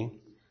of meeting.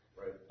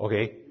 Right.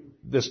 Okay.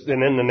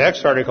 And in the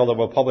next article that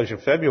we'll publish in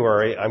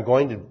February, I'm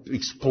going to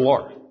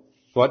explore,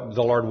 what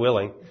the Lord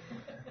willing.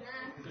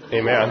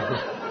 Amen.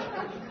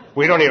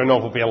 We don't even know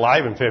if we'll be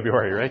alive in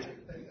February, right?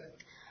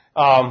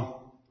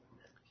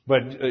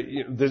 But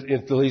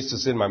at least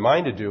it's in my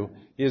mind to do,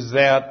 is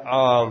that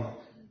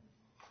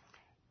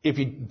if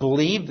you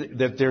believe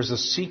that there's a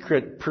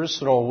secret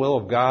personal will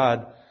of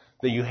God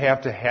that you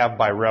have to have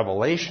by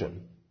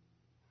revelation,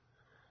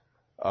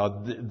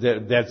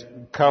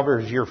 that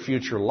covers your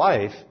future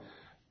life,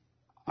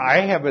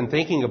 I have been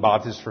thinking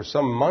about this for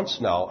some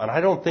months now, and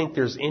I don't think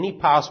there's any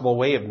possible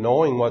way of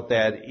knowing what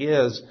that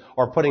is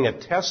or putting a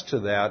test to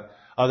that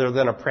other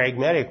than a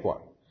pragmatic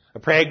one.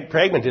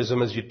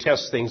 Pragmatism is you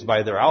test things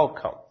by their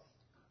outcome.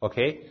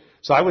 Okay?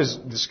 So I was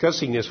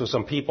discussing this with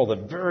some people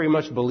that very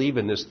much believe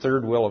in this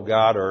third will of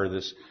God or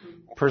this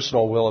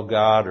personal will of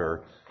God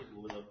or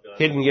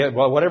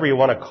whatever you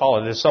want to call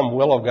it. There's some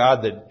will of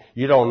God that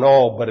you don't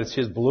know, but it's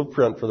His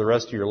blueprint for the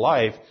rest of your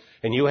life,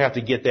 and you have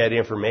to get that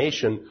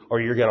information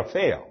or you're going to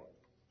fail.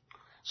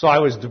 So I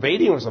was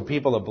debating with some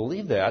people that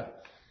believe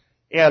that,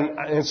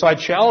 and so I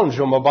challenged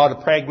them about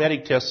a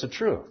pragmatic test of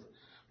truth.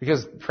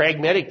 Because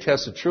pragmatic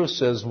test of truth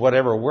says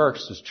whatever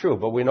works is true,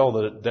 but we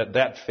know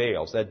that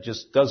fails. That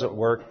just doesn't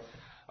work.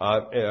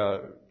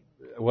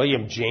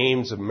 William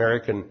James,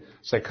 American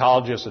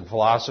psychologist and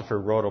philosopher,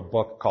 wrote a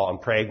book called On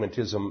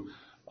Pragmatism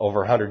over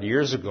 100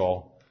 years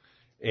ago,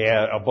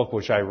 and a book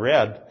which I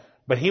read.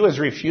 But he was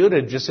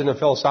refuted just in the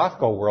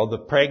philosophical world. The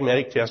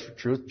pragmatic test for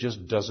truth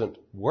just doesn't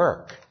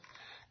work,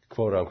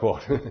 quote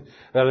unquote. In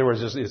other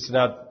words, it's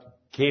not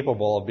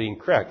capable of being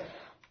correct.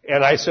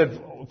 And I said,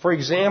 for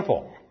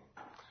example,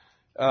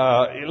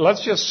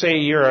 let's just say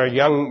you're a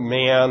young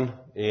man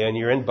and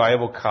you're in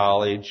Bible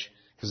college,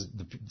 because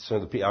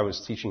I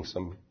was teaching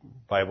some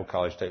Bible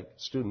college type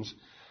students.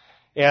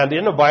 And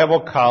in the Bible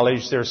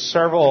college, there's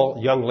several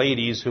young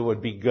ladies who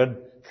would be good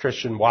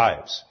Christian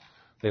wives.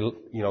 They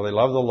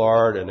love the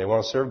Lord and they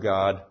want to serve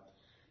God.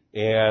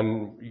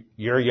 And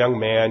you're a young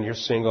man, you're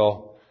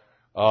single.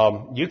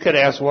 You could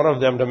ask one of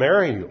them to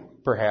marry you,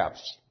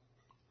 perhaps.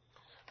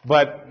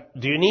 But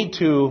do you need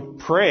to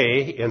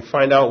pray and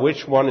find out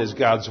which one is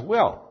God's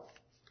will?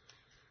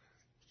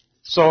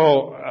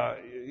 So,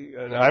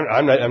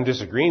 I'm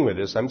disagreeing with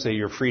this. I'm saying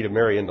you're free to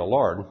marry in the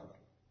Lord.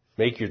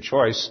 Make your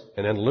choice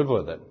and then live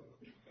with it.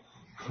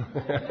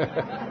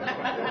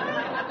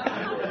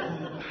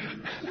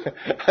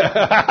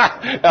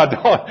 Now,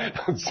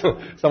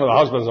 some of the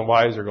husbands and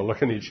wives are going to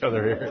look at each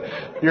other here.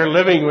 You're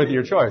living with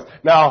your choice.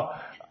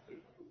 Now,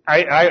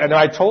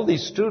 I told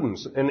these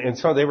students, and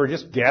so they were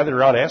just gathered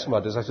around asking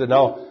about this. I said,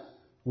 now,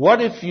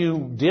 what if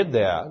you did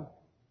that,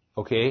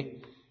 okay,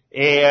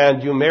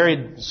 and you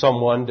married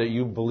someone that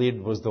you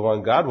believed was the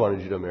one God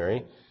wanted you to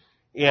marry,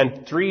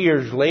 and 3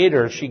 years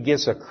later she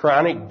gets a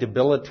chronic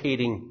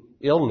debilitating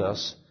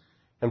illness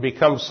and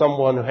becomes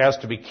someone who has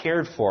to be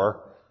cared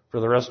for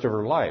the rest of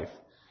her life.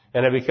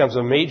 And it becomes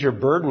a major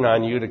burden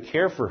on you to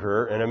care for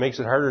her, and it makes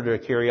it harder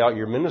to carry out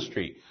your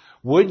ministry.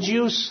 Would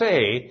you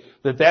say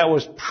that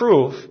was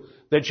proof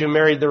that you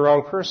married the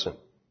wrong person?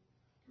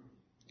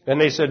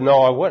 And they said,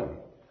 no, I wouldn't.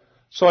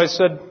 So I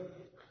said,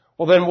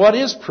 well, then what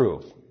is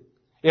proof?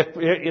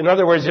 In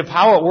other words, if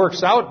how it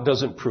works out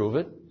doesn't prove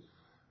it,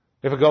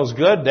 if it goes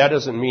good, that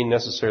doesn't mean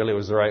necessarily it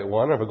was the right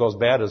one. If it goes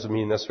bad, it doesn't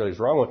mean necessarily it's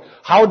the wrong one.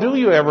 How do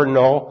you ever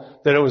know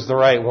that it was the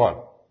right one?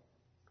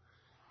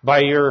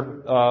 By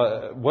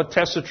your, what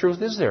test of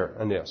truth is there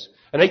in this?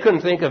 And they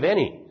couldn't think of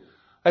any.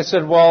 I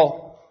said,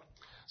 well,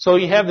 so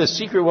you have this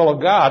secret will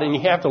of God and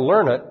you have to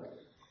learn it.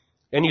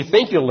 And you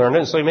think you'll learn it,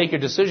 and so you make your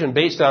decision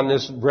based on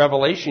this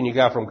revelation you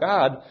got from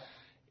God.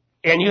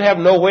 And you have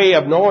no way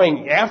of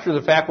knowing after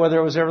the fact whether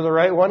it was ever the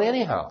right one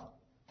anyhow.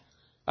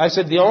 I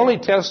said, the only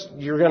test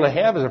you're going to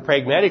have is a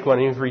pragmatic one.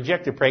 And if you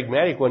reject the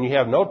pragmatic one, you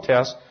have no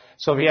test.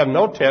 So if you have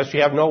no test,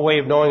 you have no way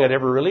of knowing it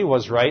ever really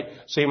was right.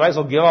 So you might as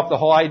well give up the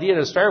whole idea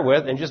to start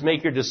with and just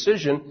make your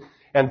decision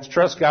and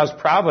trust God's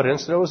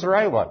providence that it was the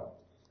right one.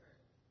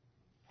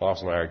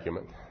 Awesome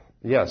argument.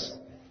 Yes,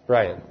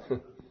 Brian.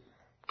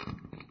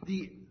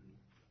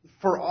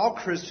 For all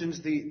Christians,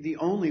 the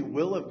only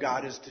will of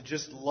God is to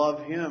just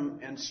love Him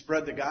and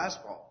spread the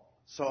gospel.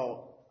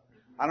 So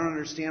I don't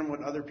understand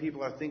what other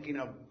people are thinking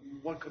of.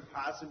 What could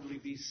possibly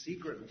be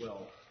secret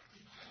will?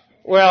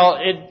 Well,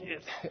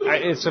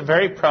 it's a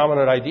very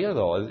prominent idea,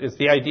 though. It's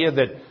the idea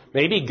that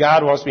maybe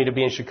God wants me to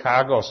be in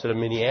Chicago instead of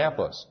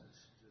Minneapolis.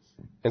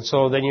 And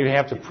so then you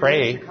have to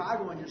pray. If you're in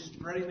Chicago and you're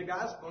spreading the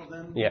gospel,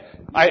 then... Yeah.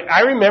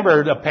 I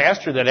remember the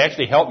pastor that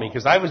actually helped me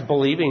because I was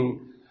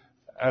believing...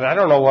 And I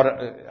don't know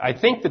I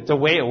think that the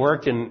way it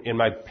worked in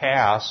my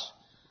past,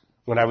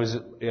 when I was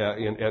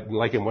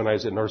when I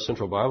was at North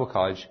Central Bible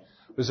College,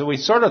 was that we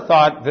sort of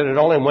thought that it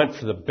only went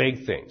for the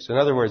big things. In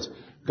other words,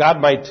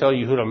 God might tell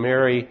you who to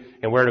marry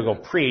and where to go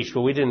preach,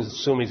 but we didn't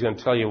assume He's going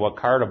to tell you what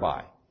car to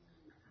buy.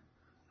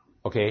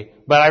 Okay?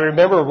 But I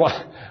remember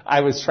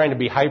I was trying to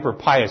be hyper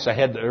pious.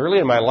 Early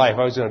in my life,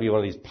 I was going to be one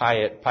of these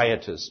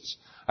pietists.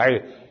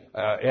 And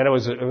it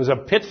was a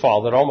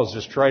pitfall that almost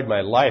destroyed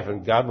my life,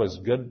 and God was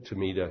good to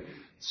me to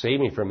save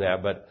me from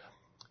that. But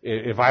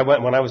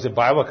when I was at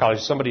Bible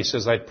college, somebody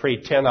says I'd pray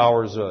 10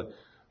 hours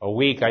a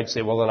week, I'd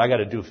say, well, then I got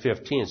to do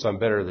 15, so I'm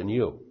better than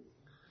you.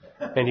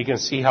 And you can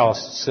see how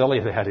silly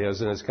that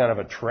is, and it's kind of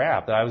a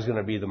trap that I was going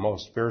to be the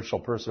most spiritual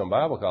person in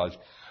Bible college.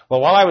 Well,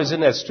 while I was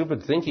in that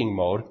stupid thinking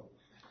mode,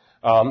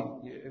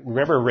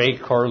 remember Ray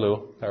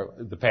Corlew,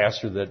 the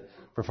pastor that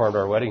performed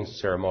our wedding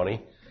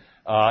ceremony,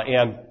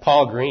 and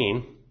Paul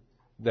Green,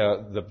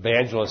 the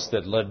evangelist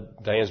that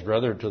led Diane's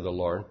brother to the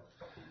Lord,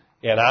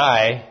 and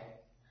I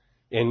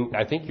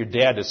think your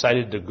dad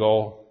decided to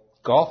go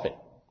golfing.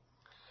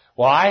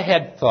 Well, I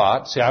had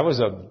thought, I was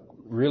a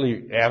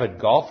really avid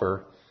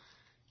golfer,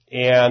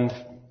 And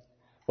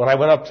when I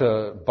went up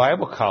to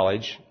Bible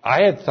college,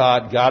 I had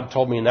thought God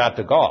told me not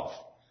to golf.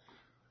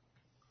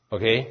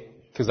 Okay?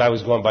 Because I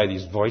was going by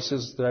these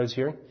voices that I was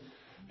hearing.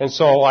 And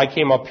so I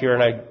came up here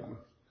and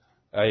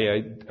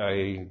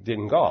I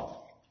didn't golf.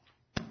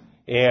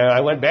 And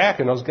I went back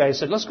and those guys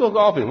said, let's go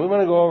golfing. We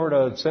want to go over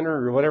to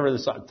Center or whatever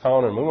this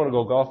town and we want to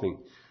go golfing.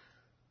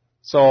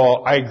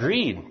 So I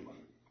agreed.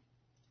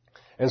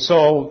 And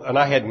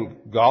I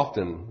hadn't golfed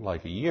in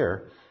like a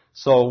year.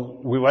 So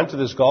we went to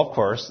this golf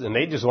course and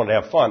they just wanted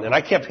to have fun. And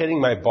I kept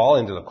hitting my ball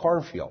into the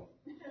cornfield.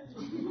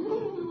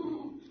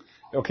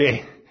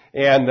 Okay.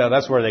 And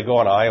that's where they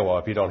go in Iowa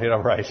if you don't hit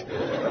them right.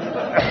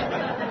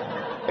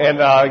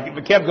 And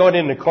we kept going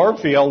in the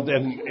cornfield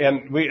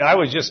and I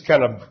was just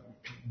kind of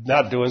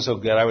not doing so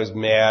good. I was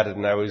mad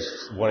and I was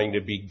wanting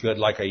to be good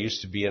like I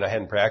used to be and I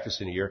hadn't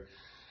practiced in a year.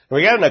 And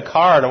we got in a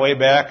car on the way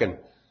back and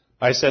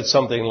I said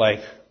something like,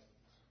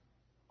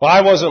 well,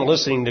 I wasn't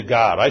listening to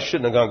God. I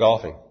shouldn't have gone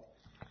golfing.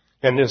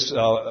 And it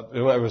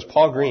was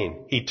Paul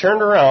Green. He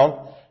turned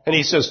around and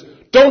he says,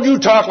 don't you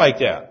talk like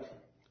that.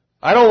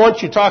 I don't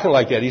want you talking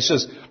like that. He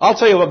says, I'll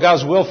tell you what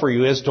God's will for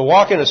you is to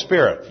walk in the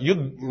Spirit.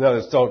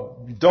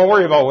 Don't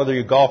worry about whether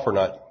you golf or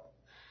not.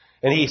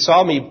 And he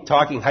saw me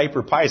talking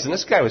hyper pious, and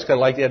this guy was kind of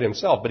like that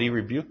himself, but he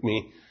rebuked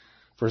me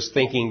for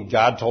thinking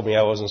God told me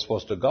I wasn't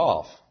supposed to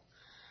golf.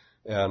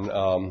 And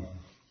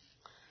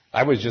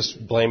I was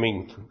just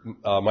blaming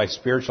my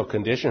spiritual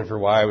condition for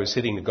why I was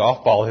hitting the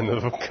golf ball into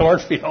the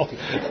cornfield.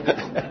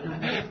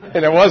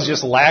 And it was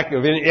just lack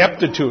of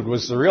ineptitude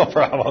was the real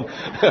problem.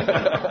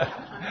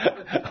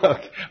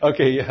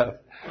 Okay, yeah.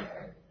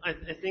 I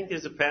think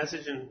there's a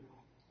passage in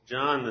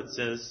John that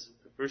says,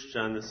 1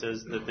 John that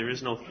says that there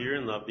is no fear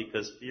in love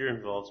because fear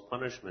involves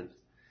punishment.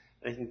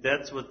 I think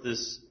that's what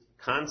this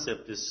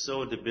concept is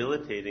so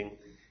debilitating.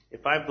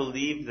 If I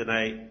believe that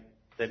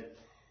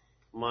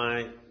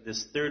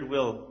this third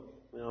will,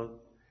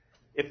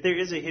 if there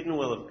is a hidden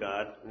will of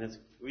God, and it's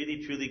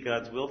really truly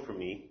God's will for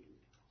me,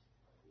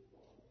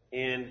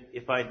 and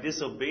if I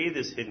disobey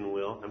this hidden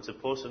will, I'm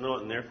supposed to know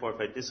it, and therefore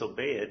if I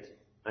disobey it,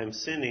 I'm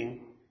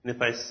sinning, and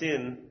if I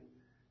sin,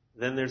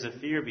 then there's a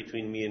fear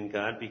between me and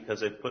God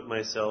because I've put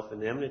myself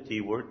in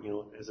enmity,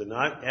 as an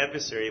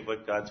adversary of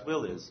what God's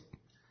will is.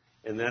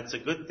 And that's a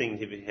good thing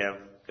to have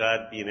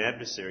God be an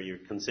adversary. You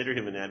consider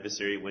him an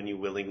adversary when you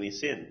willingly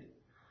sin.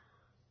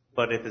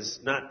 But if it's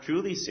not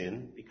truly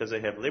sin, because I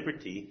have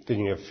liberty, then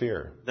you have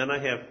fear. Then I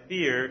have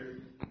fear,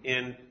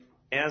 and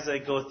as I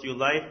go through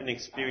life and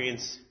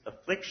experience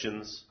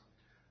afflictions,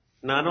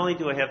 not only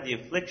do I have the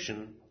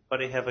affliction,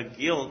 but I have a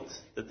guilt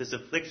that this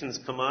affliction's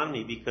come on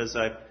me because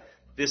I've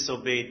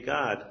disobeyed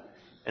God.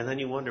 And then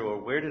you wonder, well,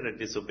 where did I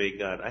disobey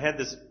God? I had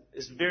this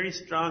very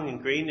strong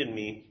ingrained in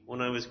me when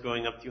I was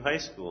growing up through high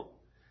school.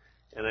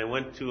 And I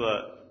went to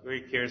a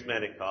very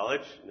charismatic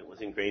college, and it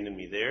was ingrained in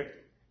me there.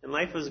 And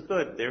life was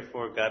good,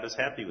 therefore God was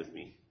happy with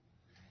me.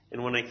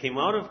 And when I came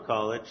out of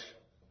college,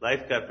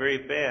 life got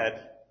very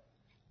bad.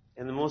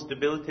 And the most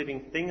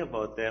debilitating thing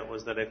about that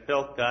was that I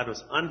felt God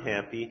was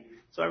unhappy.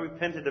 So I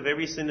repented of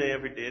every sin I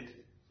ever did.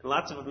 And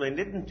lots of them I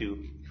didn't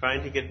do,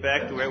 trying to get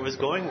back to where it was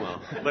going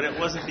well. But it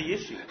wasn't the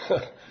issue.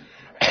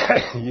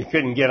 You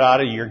couldn't get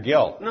out of your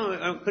guilt. No,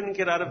 I couldn't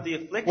get out of the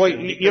affliction. Well,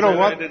 you know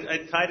what?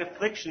 I tied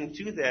affliction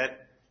to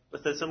that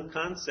with some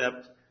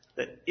concept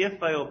that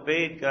if I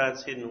obeyed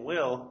God's hidden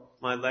will,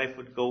 my life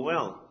would go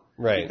well.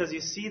 Right. Because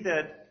you see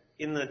that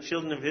in the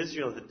children of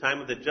Israel at the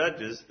time of the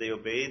judges, they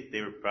obeyed,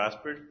 they were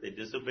prospered, they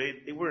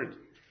disobeyed, they weren't.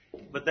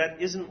 But that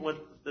isn't what,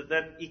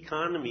 that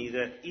economy,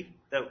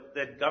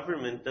 that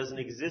government doesn't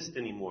exist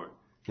anymore.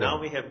 No.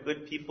 Now we have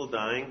good people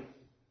dying,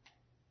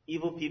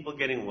 evil people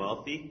getting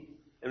wealthy,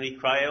 and we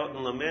cry out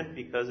and lament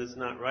because it's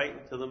not right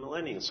until the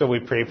millennium. So we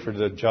pray for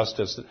the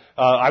justice.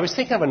 I was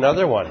thinking of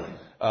another one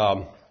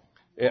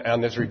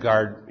on this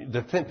regard.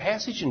 The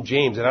passage in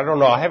James, and I don't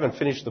know, I haven't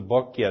finished the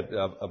book yet,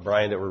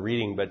 Brian, that we're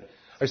reading, but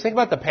I was thinking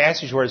about the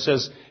passage where it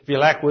says, if you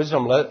lack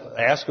wisdom,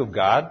 ask of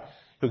God,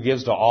 who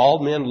gives to all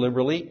men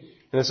liberally.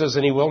 And it says,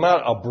 and he will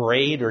not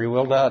upbraid or he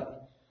will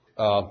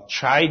not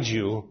chide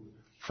you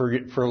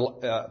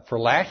for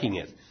lacking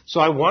it. So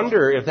I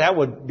wonder if that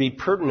would be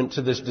pertinent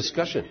to this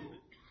discussion.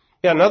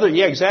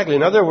 Yeah, exactly.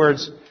 In other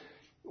words,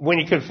 when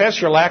you confess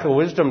your lack of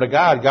wisdom to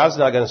God, God's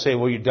not going to say,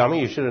 well, you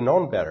dummy, you should have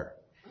known better.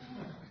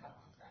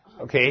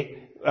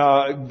 Okay?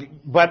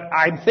 But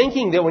I'm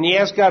thinking that when you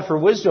ask God for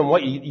wisdom,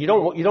 you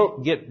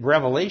don't get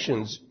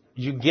revelations,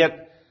 you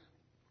get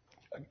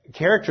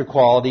character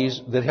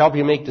qualities that help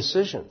you make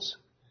decisions.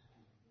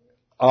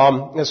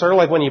 It's sort of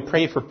like when you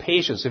pray for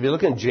patience. If you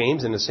look in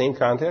James in the same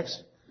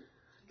context,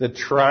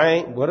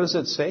 what does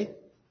it say?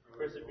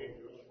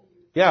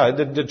 Yeah,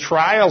 the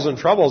trials and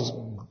troubles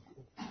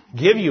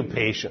give you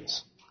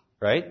patience,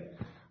 right?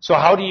 So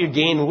how do you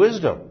gain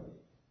wisdom?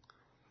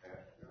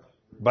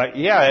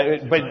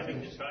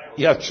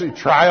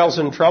 Trials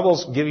and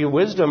troubles give you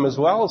wisdom as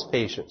well as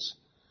patience.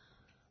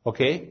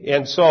 Okay?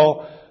 And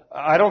so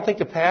I don't think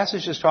the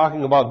passage is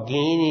talking about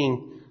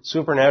gaining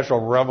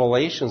supernatural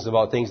revelations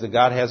about things that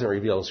God hasn't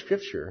revealed in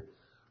Scripture,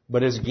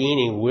 but is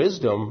gaining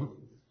wisdom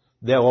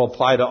that will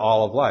apply to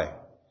all of life.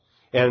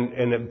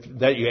 And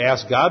that you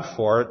ask God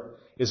for it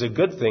is a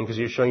good thing because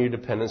you're showing your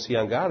dependency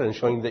on God and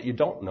showing that you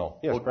don't know.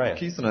 Yes, well, Brian.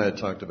 Keith and I had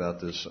talked about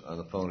this on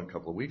the phone a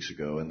couple of weeks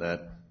ago, and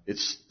that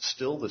it's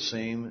still the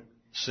same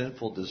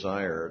sinful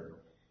desire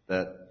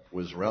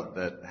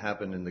that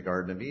happened in the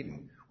Garden of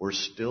Eden. We're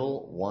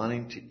still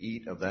wanting to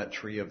eat of that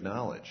tree of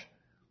knowledge.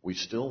 We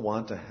still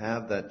want to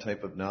have that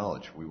type of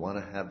knowledge. We want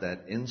to have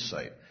that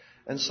insight.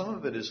 And some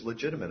of it is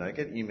legitimate. I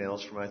get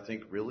emails from, I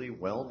think, really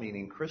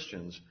well-meaning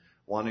Christians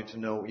wanting to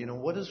know,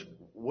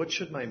 what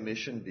should my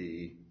mission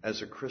be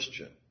as a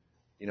Christian?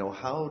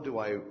 How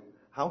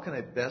can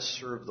I best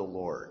serve the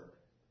Lord?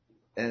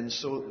 And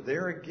so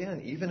there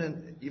again,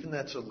 even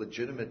that's a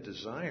legitimate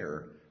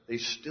desire, they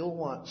still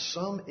want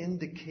some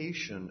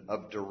indication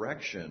of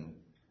direction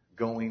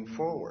going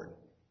forward.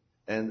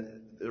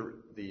 And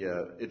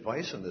the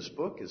advice in this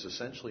book is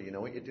essentially, you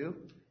know what you do?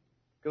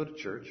 Go to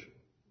church,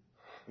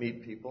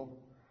 meet people,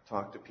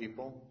 talk to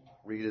people,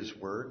 read His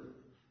Word,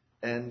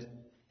 and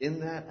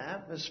in that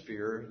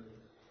atmosphere,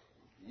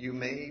 you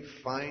may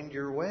find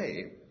your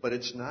way, but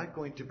it's not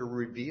going to be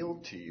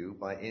revealed to you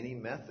by any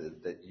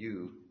method that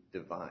you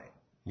divine.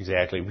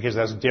 Exactly, because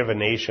that's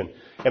divination.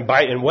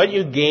 And what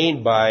you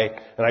gain by,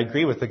 and I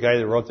agree with the guy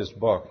that wrote this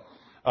book,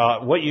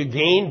 what you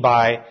gain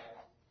by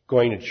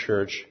going to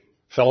church,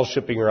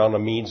 fellowshipping around the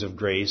means of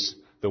grace,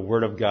 the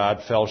Word of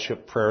God,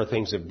 fellowship, prayer,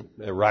 things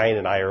that Ryan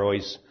and I are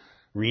always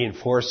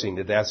reinforcing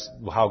that that's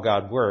how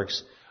God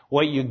works.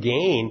 What you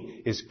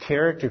gain is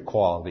character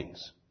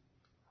qualities.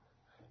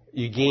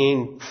 You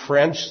gain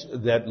friends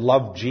that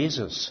love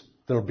Jesus,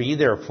 that'll be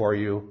there for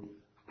you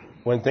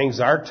when things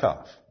are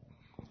tough.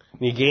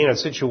 And you gain a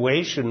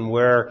situation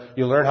where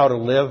you learn how to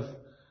live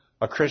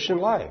a Christian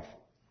life.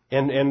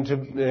 And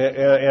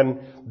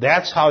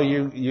that's how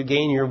you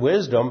gain your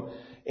wisdom.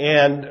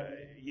 And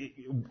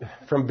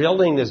from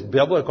building this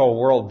biblical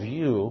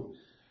worldview,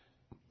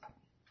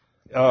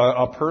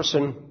 a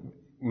person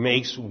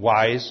makes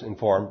wise,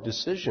 informed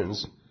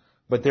decisions,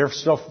 but they're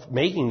still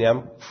making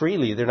them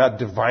freely. They're not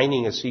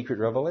divining a secret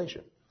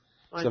revelation.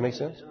 Does that make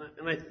sense?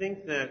 And I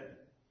think that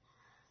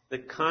the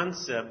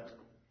concept,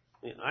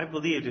 I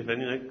believe, if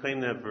anyone claim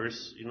that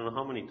verse, you don't know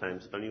how many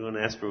times, if anyone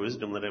asks for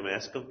wisdom, let him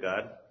ask of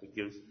God, who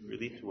gives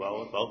really to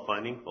all without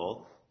finding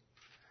fault,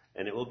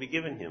 and it will be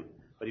given him.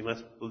 But he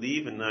must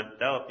believe and not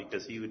doubt,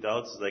 because he who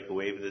doubts is like a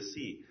wave of the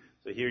sea.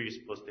 So here you're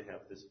supposed to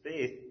have this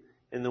faith.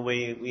 And the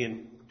way we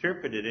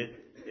interpreted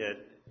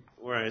it,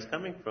 where I was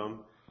coming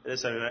from,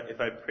 is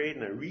if I prayed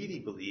and I really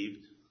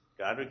believed,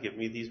 God would give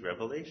me these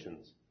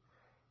revelations.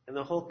 And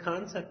the whole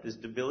concept is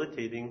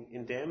debilitating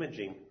and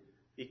damaging,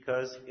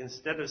 because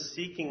instead of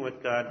seeking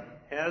what God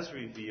has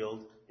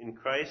revealed in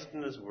Christ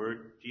and His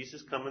Word,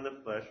 Jesus come in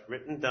the flesh,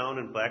 written down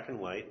in black and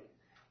white,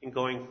 and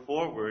going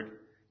forward,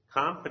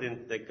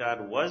 confident that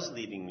God was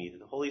leading me, that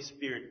the Holy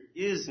Spirit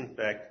is in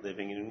fact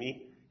living in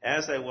me,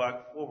 as I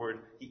walk forward,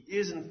 He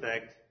is in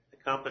fact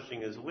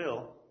accomplishing His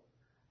will.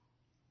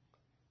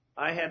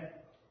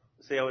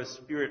 I was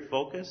Spirit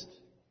focused,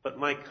 but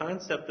my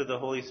concept of the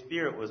Holy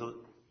Spirit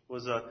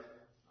was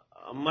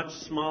a much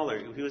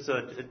smaller. He was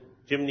a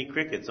Jiminy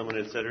Cricket, someone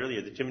had said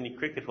earlier, the Jiminy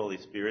Cricket Holy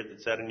Spirit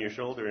that sat on your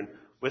shoulder and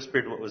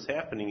whispered what was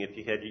happening if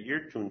you had your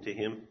ear tuned to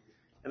Him.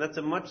 And that's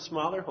a much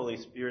smaller Holy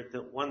Spirit,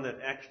 that one that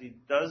actually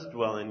does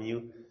dwell in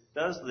you,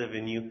 does live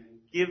in you,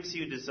 gives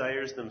you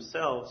desires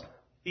themselves,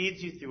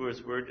 feeds you through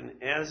His Word,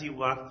 and as you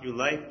walk through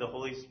life, the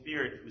Holy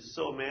Spirit, who's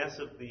so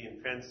massively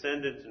and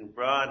transcendent and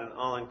broad and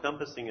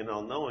all-encompassing and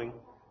all-knowing,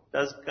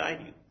 does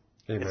guide you.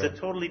 Amen. It's a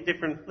totally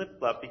different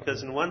flip-flop,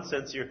 because in one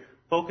sense you're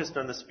focused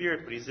on the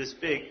Spirit, but He's this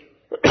big.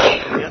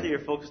 And the other, you're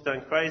focused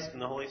on Christ,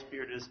 and the Holy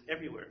Spirit is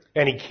everywhere.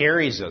 And He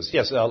carries us.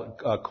 Yes,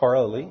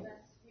 Cora Lee?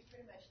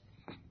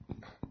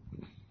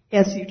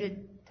 Yes, you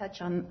did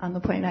touch on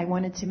the point I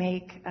wanted to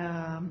make.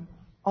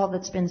 All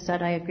that's been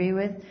said I agree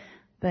with,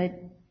 but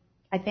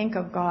I think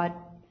of God,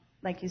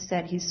 like you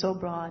said, He's so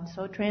broad,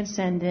 so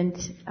transcendent,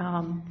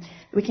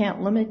 we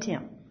can't limit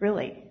Him,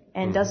 really.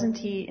 And doesn't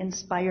He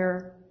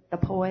inspire the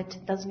poet?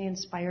 Doesn't He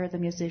inspire the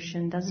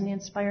musician? Doesn't He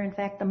inspire, in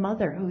fact, the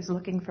mother who's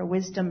looking for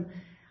wisdom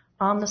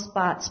on the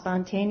spot,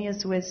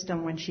 spontaneous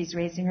wisdom when she's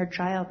raising her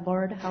child?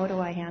 Lord, how do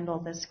I handle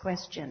this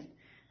question?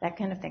 That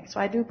kind of thing. So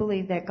I do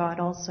believe that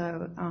God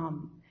also,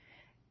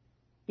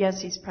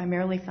 yes, He's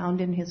primarily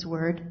found in His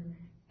Word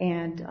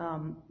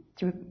and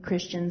through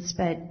Christians,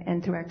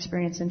 and through our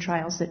experience in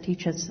trials that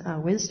teach us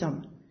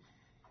wisdom.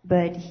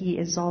 But He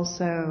is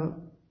also,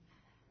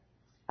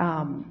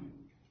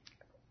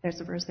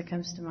 there's a verse that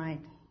comes to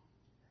mind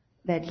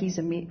that He's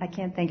I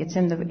can't think, it's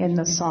in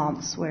the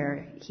Psalms,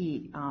 where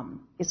He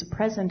is a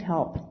present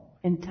help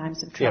in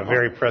times of trouble. Yeah,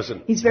 very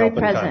present. He's very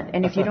present.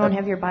 And if you don't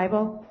have your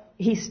Bible,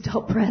 He's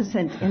still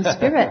present in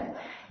spirit.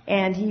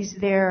 And He's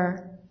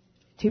there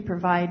to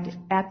provide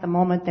at the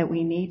moment that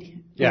we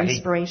need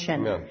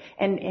inspiration.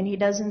 And He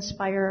does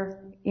inspire,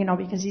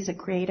 because He's a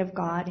creative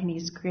God and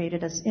He's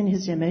created us in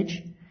His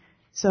image.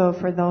 So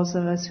for those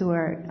of us who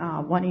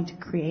are wanting to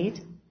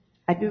create,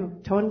 I do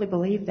totally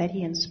believe that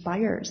He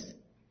inspires.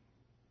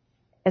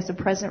 as a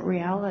present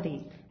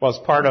reality. Well, it's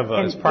part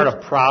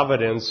of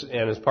providence,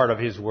 and it's part of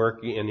His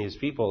work in His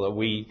people that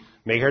we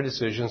make our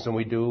decisions and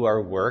we do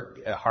our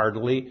work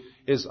heartily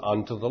is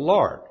unto the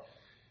Lord.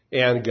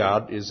 And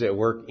God is at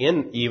work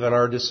in even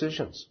our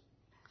decisions.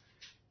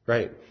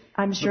 Right.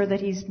 I'm sure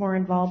that He's more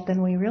involved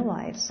than we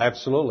realize.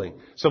 Absolutely.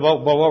 So,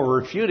 but what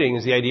we're refuting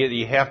is the idea that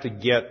you have to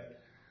get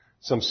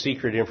some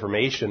secret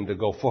information to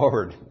go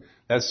forward.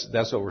 That's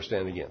what we're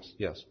standing against.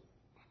 Yes.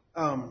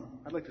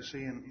 I'd like to say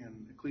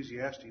in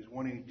Ecclesiastes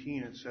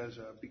 1:18 it says,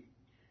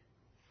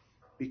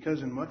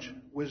 because in much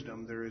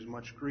wisdom there is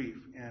much grief,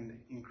 and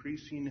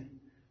increasing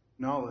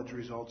knowledge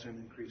results in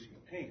increasing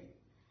pain.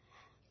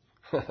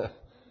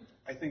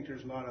 I think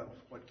there's a lot of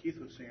what Keith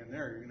was saying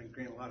there. You're going to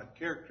gain a lot of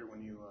character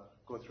when you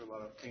go through a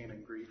lot of pain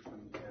and grief,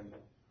 and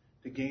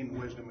to gain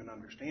wisdom and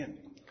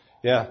understanding.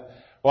 Yeah.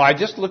 Well, I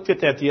just looked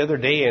at that the other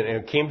day, and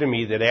it came to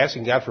me that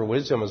asking God for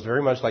wisdom is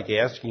very much like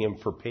asking Him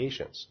for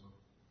patience.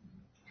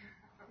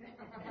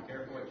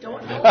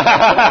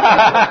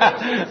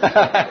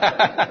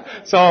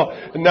 So,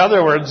 in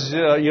other words,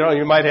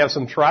 you might have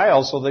some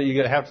trials so that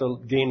you have to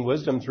gain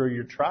wisdom through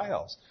your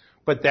trials.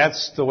 But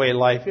that's the way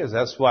life is.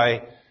 That's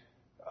why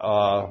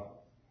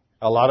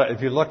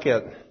if you look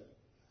at,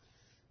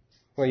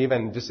 well,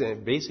 even just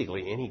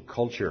basically any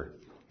culture,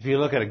 if you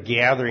look at a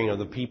gathering of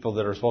the people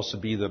that are supposed to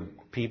be the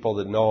people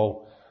that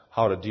know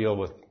how to deal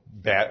with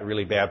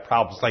really bad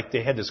problems, like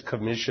they had this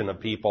commission of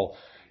people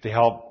to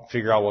help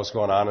figure out what's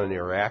going on in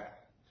Iraq.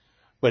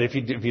 But if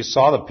you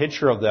saw the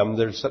picture of them,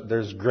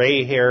 there's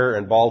gray hair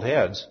and bald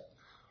heads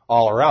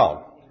all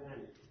around.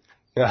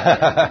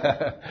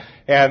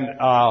 And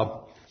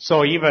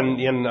so even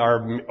in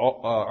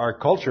our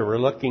culture, we're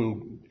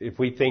looking. If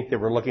we think that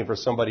we're looking for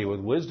somebody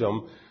with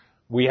wisdom,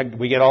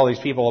 we get all these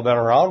people who've been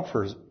around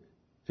for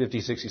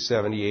 50, 60,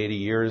 70, 80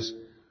 years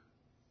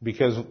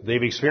because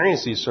they've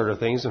experienced these sort of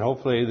things, and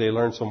hopefully they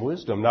learn some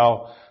wisdom.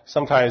 Now,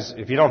 sometimes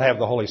if you don't have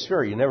the Holy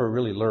Spirit, you never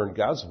really learn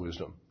God's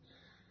wisdom.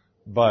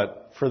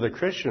 But for the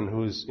Christian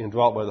who's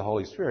indwelt by the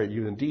Holy Spirit,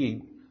 you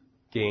indeed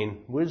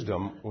gain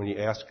wisdom when you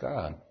ask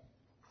God.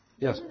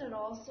 Yes? Doesn't it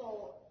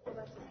also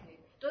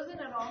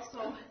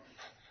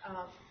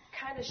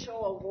kind of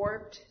show a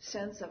warped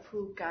sense of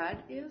who God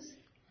is?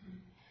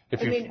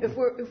 If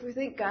we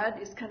think God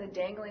is kind of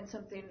dangling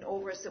something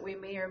over us that we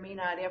may or may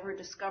not ever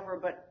discover,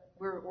 but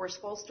we're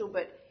supposed to,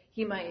 but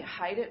He might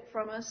hide it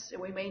from us, and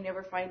we may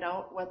never find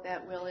out what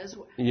that will is.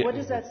 Yeah. What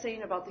is that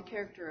saying about the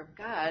character of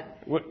God?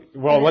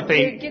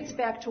 It gets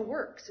back to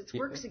works. It's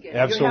works again.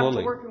 Absolutely. You have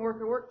to work and work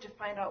and work to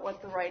find out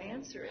what the right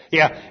answer is.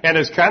 Yeah, and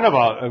it's kind of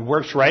a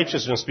works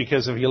righteousness,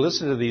 because if you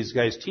listen to these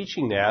guys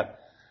teaching that,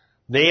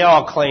 they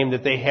all claim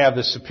that they have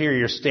the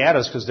superior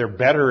status because they're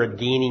better at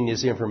gaining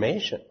this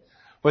information.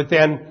 But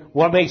then,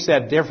 what makes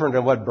that different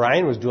than what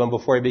Brian was doing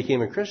before he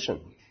became a Christian?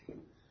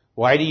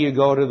 Why do you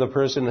go to the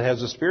person that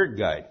has a spirit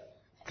guide?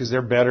 Because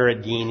they're better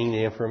at gaining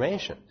the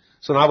information.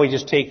 So now we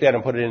just take that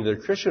and put it into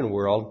the Christian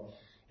world,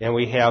 and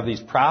we have these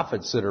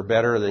prophets that are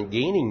better than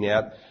gaining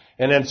that.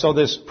 And then so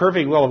this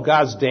perfect will of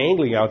God's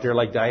dangling out there,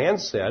 like Diane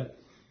said,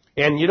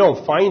 and you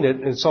don't find it,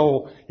 and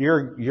so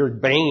you're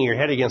banging your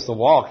head against the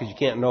wall because you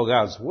can't know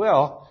God's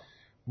will.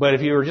 But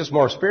if you were just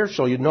more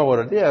spiritual, you'd know what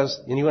it is,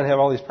 and you wouldn't have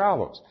all these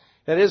problems.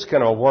 That is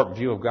kind of a warped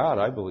view of God,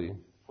 I believe.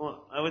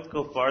 Well, I would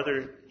go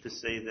farther to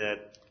say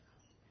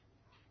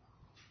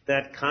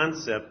that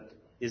concept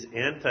is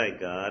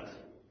anti-God,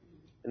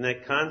 and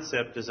that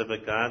concept is of a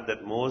God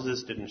that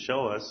Moses didn't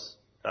show us,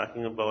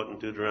 talking about in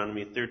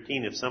Deuteronomy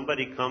 13. If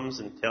somebody comes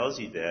and tells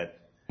you that,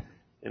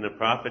 and a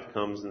prophet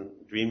comes and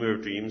dreamer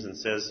of dreams and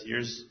says,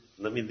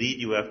 let me lead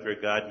you after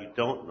a God you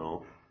don't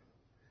know,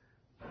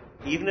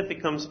 even if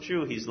it comes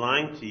true, he's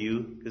lying to you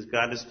because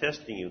God is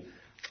testing you.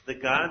 The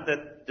God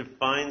that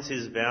defines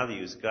His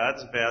values,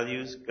 God's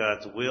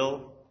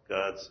will,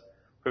 God's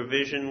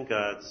provision,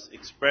 God's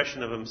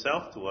expression of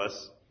Himself to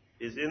us,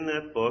 is in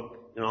that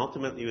book, and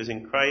ultimately was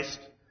in Christ,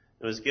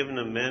 and was given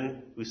to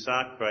men who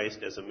saw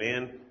Christ as a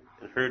man,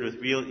 and heard with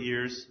real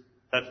ears,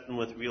 touched Him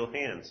with real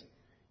hands.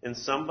 And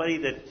somebody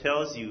that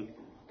tells you,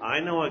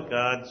 I know a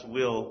God's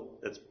will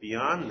that's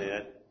beyond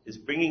that, is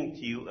bringing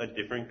to you a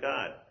different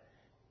God.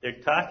 They're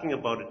talking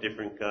about a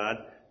different God.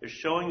 They're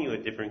showing you a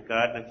different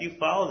God. And if you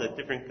follow that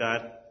different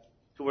God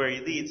to where He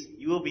leads,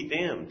 you will be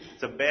damned.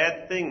 It's a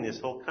bad thing, this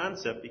whole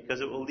concept,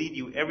 because it will lead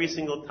you every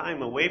single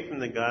time away from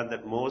the God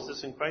that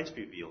Moses and Christ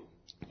revealed.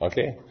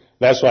 Okay.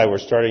 That's why we're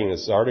starting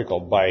this article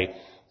by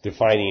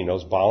defining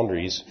those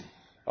boundaries,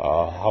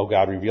 how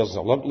God reveals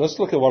Himself. Let's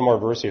look at one more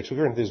verse here, 2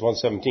 Corinthians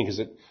 1:17, because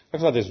it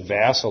talks about this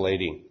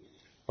vacillating.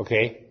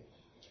 Okay?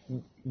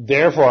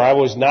 Therefore, I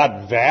was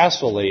not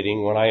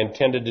vacillating when I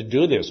intended to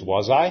do this,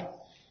 was I?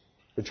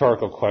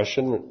 Rhetorical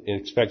question,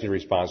 expected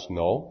response,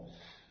 no.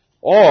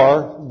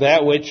 Or,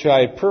 that which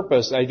I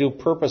purpose, I do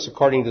purpose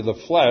according to the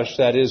flesh,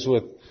 that is,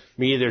 with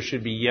me there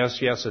should be yes,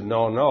 yes, and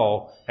no,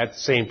 no, at the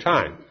same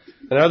time.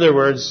 In other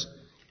words,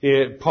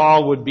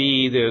 Paul would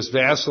be this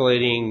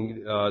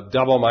vacillating,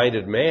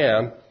 double-minded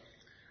man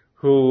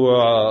who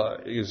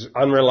is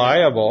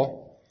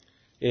unreliable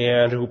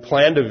and who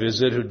planned to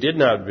visit, who did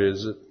not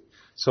visit.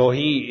 So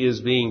he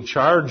is being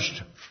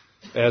charged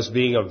as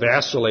being a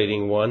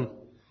vacillating one,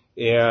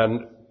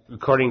 and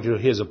according to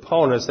his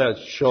opponents, that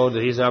showed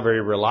that he's not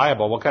very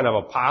reliable. What kind of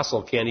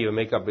apostle can't even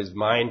make up his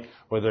mind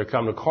whether to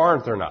come to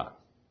Corinth or not?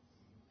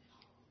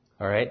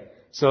 All right?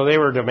 So they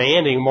were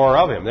demanding more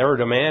of him. They were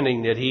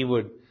demanding that he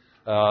would,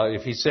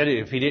 if he said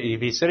he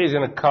was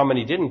going to come and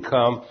he didn't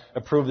come,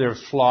 prove their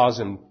flaws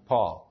in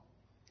Paul.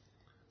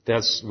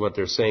 That's what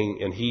they're saying,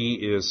 and he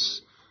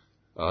is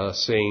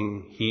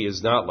saying he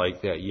is not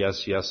like that.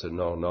 Yes, yes, and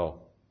no, no.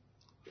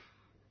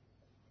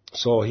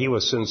 So he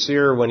was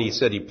sincere when he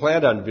said he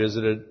planned on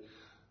visiting,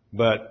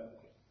 but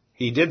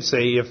he did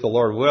say, if the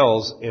Lord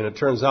wills, and it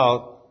turns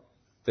out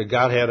that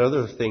God had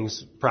other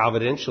things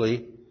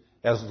providentially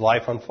as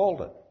life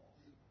unfolded.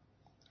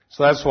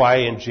 So that's why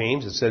in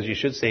James it says you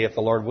should say, if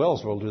the Lord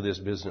wills, we'll do this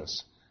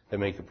business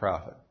and make a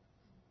profit.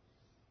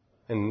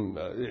 And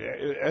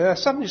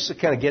that's something just to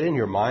kind of get in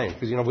your mind,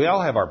 because, we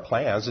all have our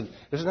plans, and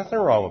there's nothing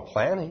wrong with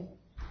planning.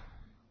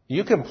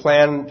 You can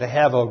plan to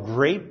have a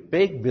great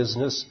big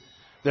business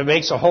that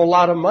makes a whole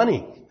lot of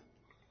money.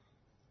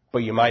 But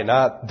you might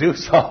not do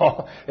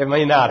so. It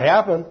may not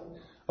happen.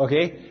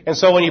 Okay? And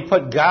so when you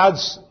put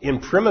God's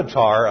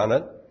imprimatur on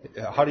it,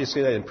 how do you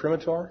say that,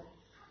 imprimatur?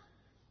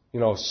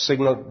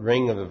 Signal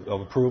ring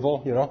of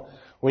approval,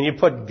 When you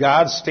put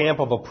God's stamp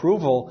of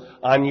approval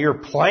on your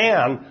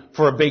plan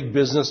for a big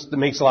business that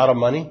makes a lot of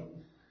money,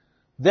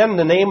 then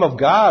the name of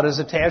God is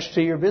attached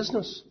to your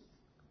business.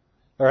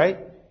 All right?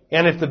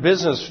 And if the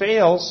business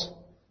fails,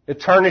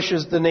 it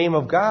tarnishes the name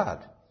of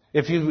God.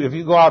 If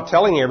you go out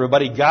telling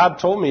everybody, God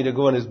told me to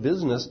go in his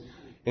business,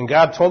 and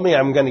God told me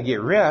I'm going to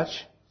get rich,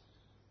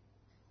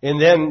 and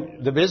then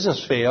the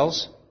business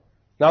fails,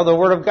 now the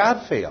word of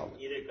God failed.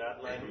 Either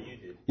God lied or you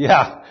did.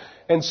 Yeah.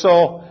 And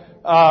so,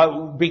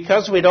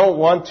 because we don't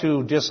want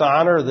to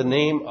dishonor the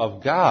name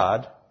of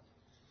God,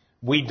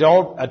 we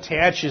don't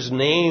attach his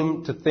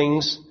name to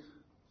things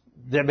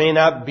that may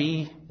not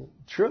be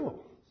true,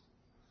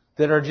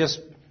 that are just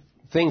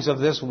things of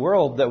this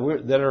world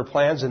that are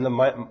plans in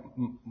the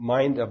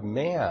mind of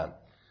man.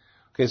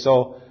 Okay,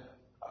 so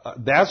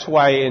that's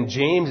why in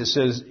James it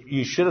says,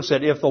 you should have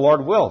said, if the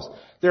Lord wills.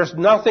 There's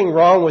nothing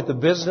wrong with the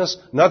business,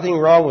 nothing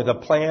wrong with the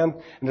plan,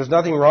 and there's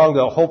nothing wrong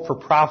with the hope for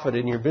profit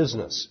in your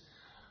business.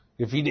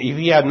 If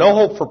you had no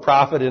hope for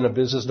profit in a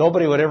business,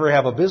 nobody would ever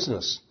have a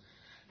business.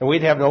 And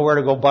we'd have nowhere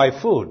to go buy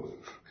food.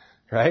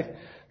 Right?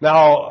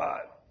 Now,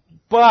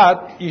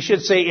 but you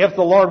should say, if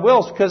the Lord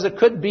wills, because it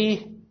could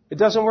be, it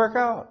doesn't work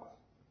out.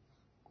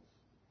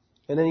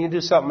 And then you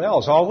do something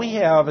else. All we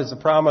have is the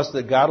promise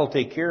that God will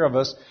take care of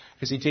us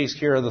because he takes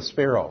care of the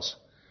sparrows.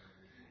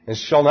 And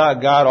shall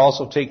not God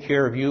also take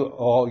care of you,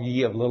 all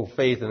ye of little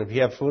faith? And if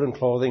you have food and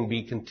clothing,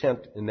 be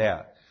content in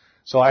that.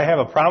 So I have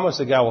a promise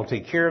that God will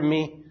take care of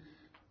me,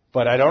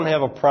 but I don't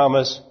have a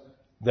promise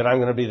that I'm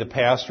going to be the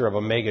pastor of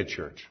a mega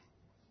church.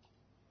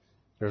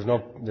 There's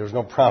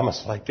no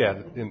promise like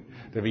that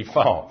to be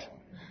found.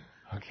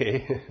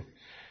 Okay?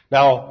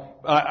 Now,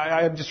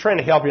 I'm just trying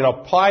to help you.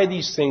 Apply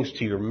these things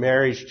to your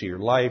marriage, to your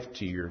life,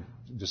 to your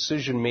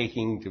decision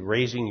making, to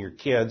raising your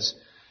kids,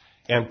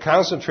 and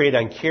concentrate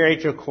on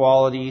character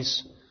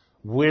qualities,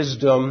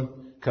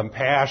 wisdom,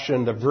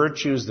 compassion, the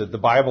virtues that the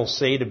Bible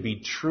say to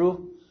be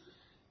true,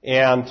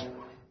 and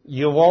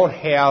you won't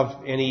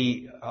have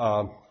any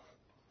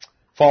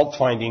fault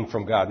finding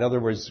from God. In other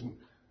words,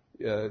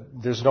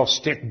 there's no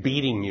stick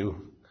beating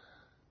you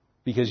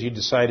because you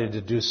decided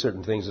to do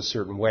certain things a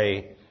certain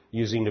way,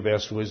 using the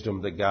best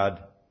wisdom that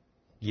God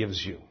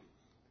gives you.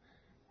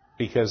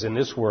 Because in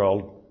this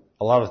world,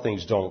 a lot of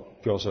things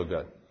don't go so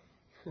good.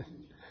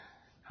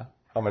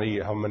 How many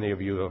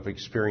of you have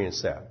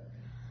experienced that?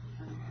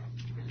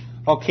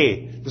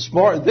 Okay, this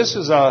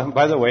is,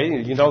 by the way,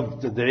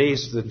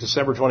 today's the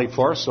December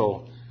 24th,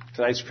 so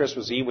tonight's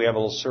Christmas Eve. We have a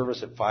little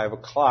service at 5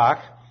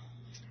 o'clock.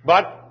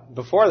 But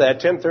before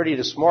that, 10:30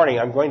 this morning,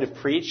 I'm going to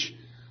preach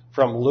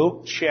from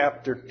Luke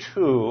chapter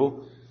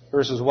 2,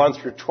 verses 1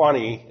 through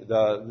 20,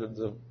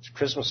 the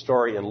Christmas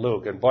story in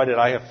Luke. And boy, did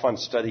I have fun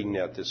studying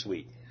that this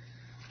week.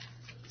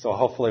 So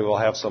hopefully we'll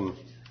have some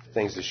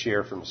things to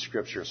share from the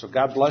Scripture. So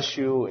God bless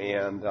you,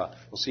 and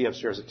we'll see you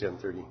upstairs at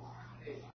 10:30.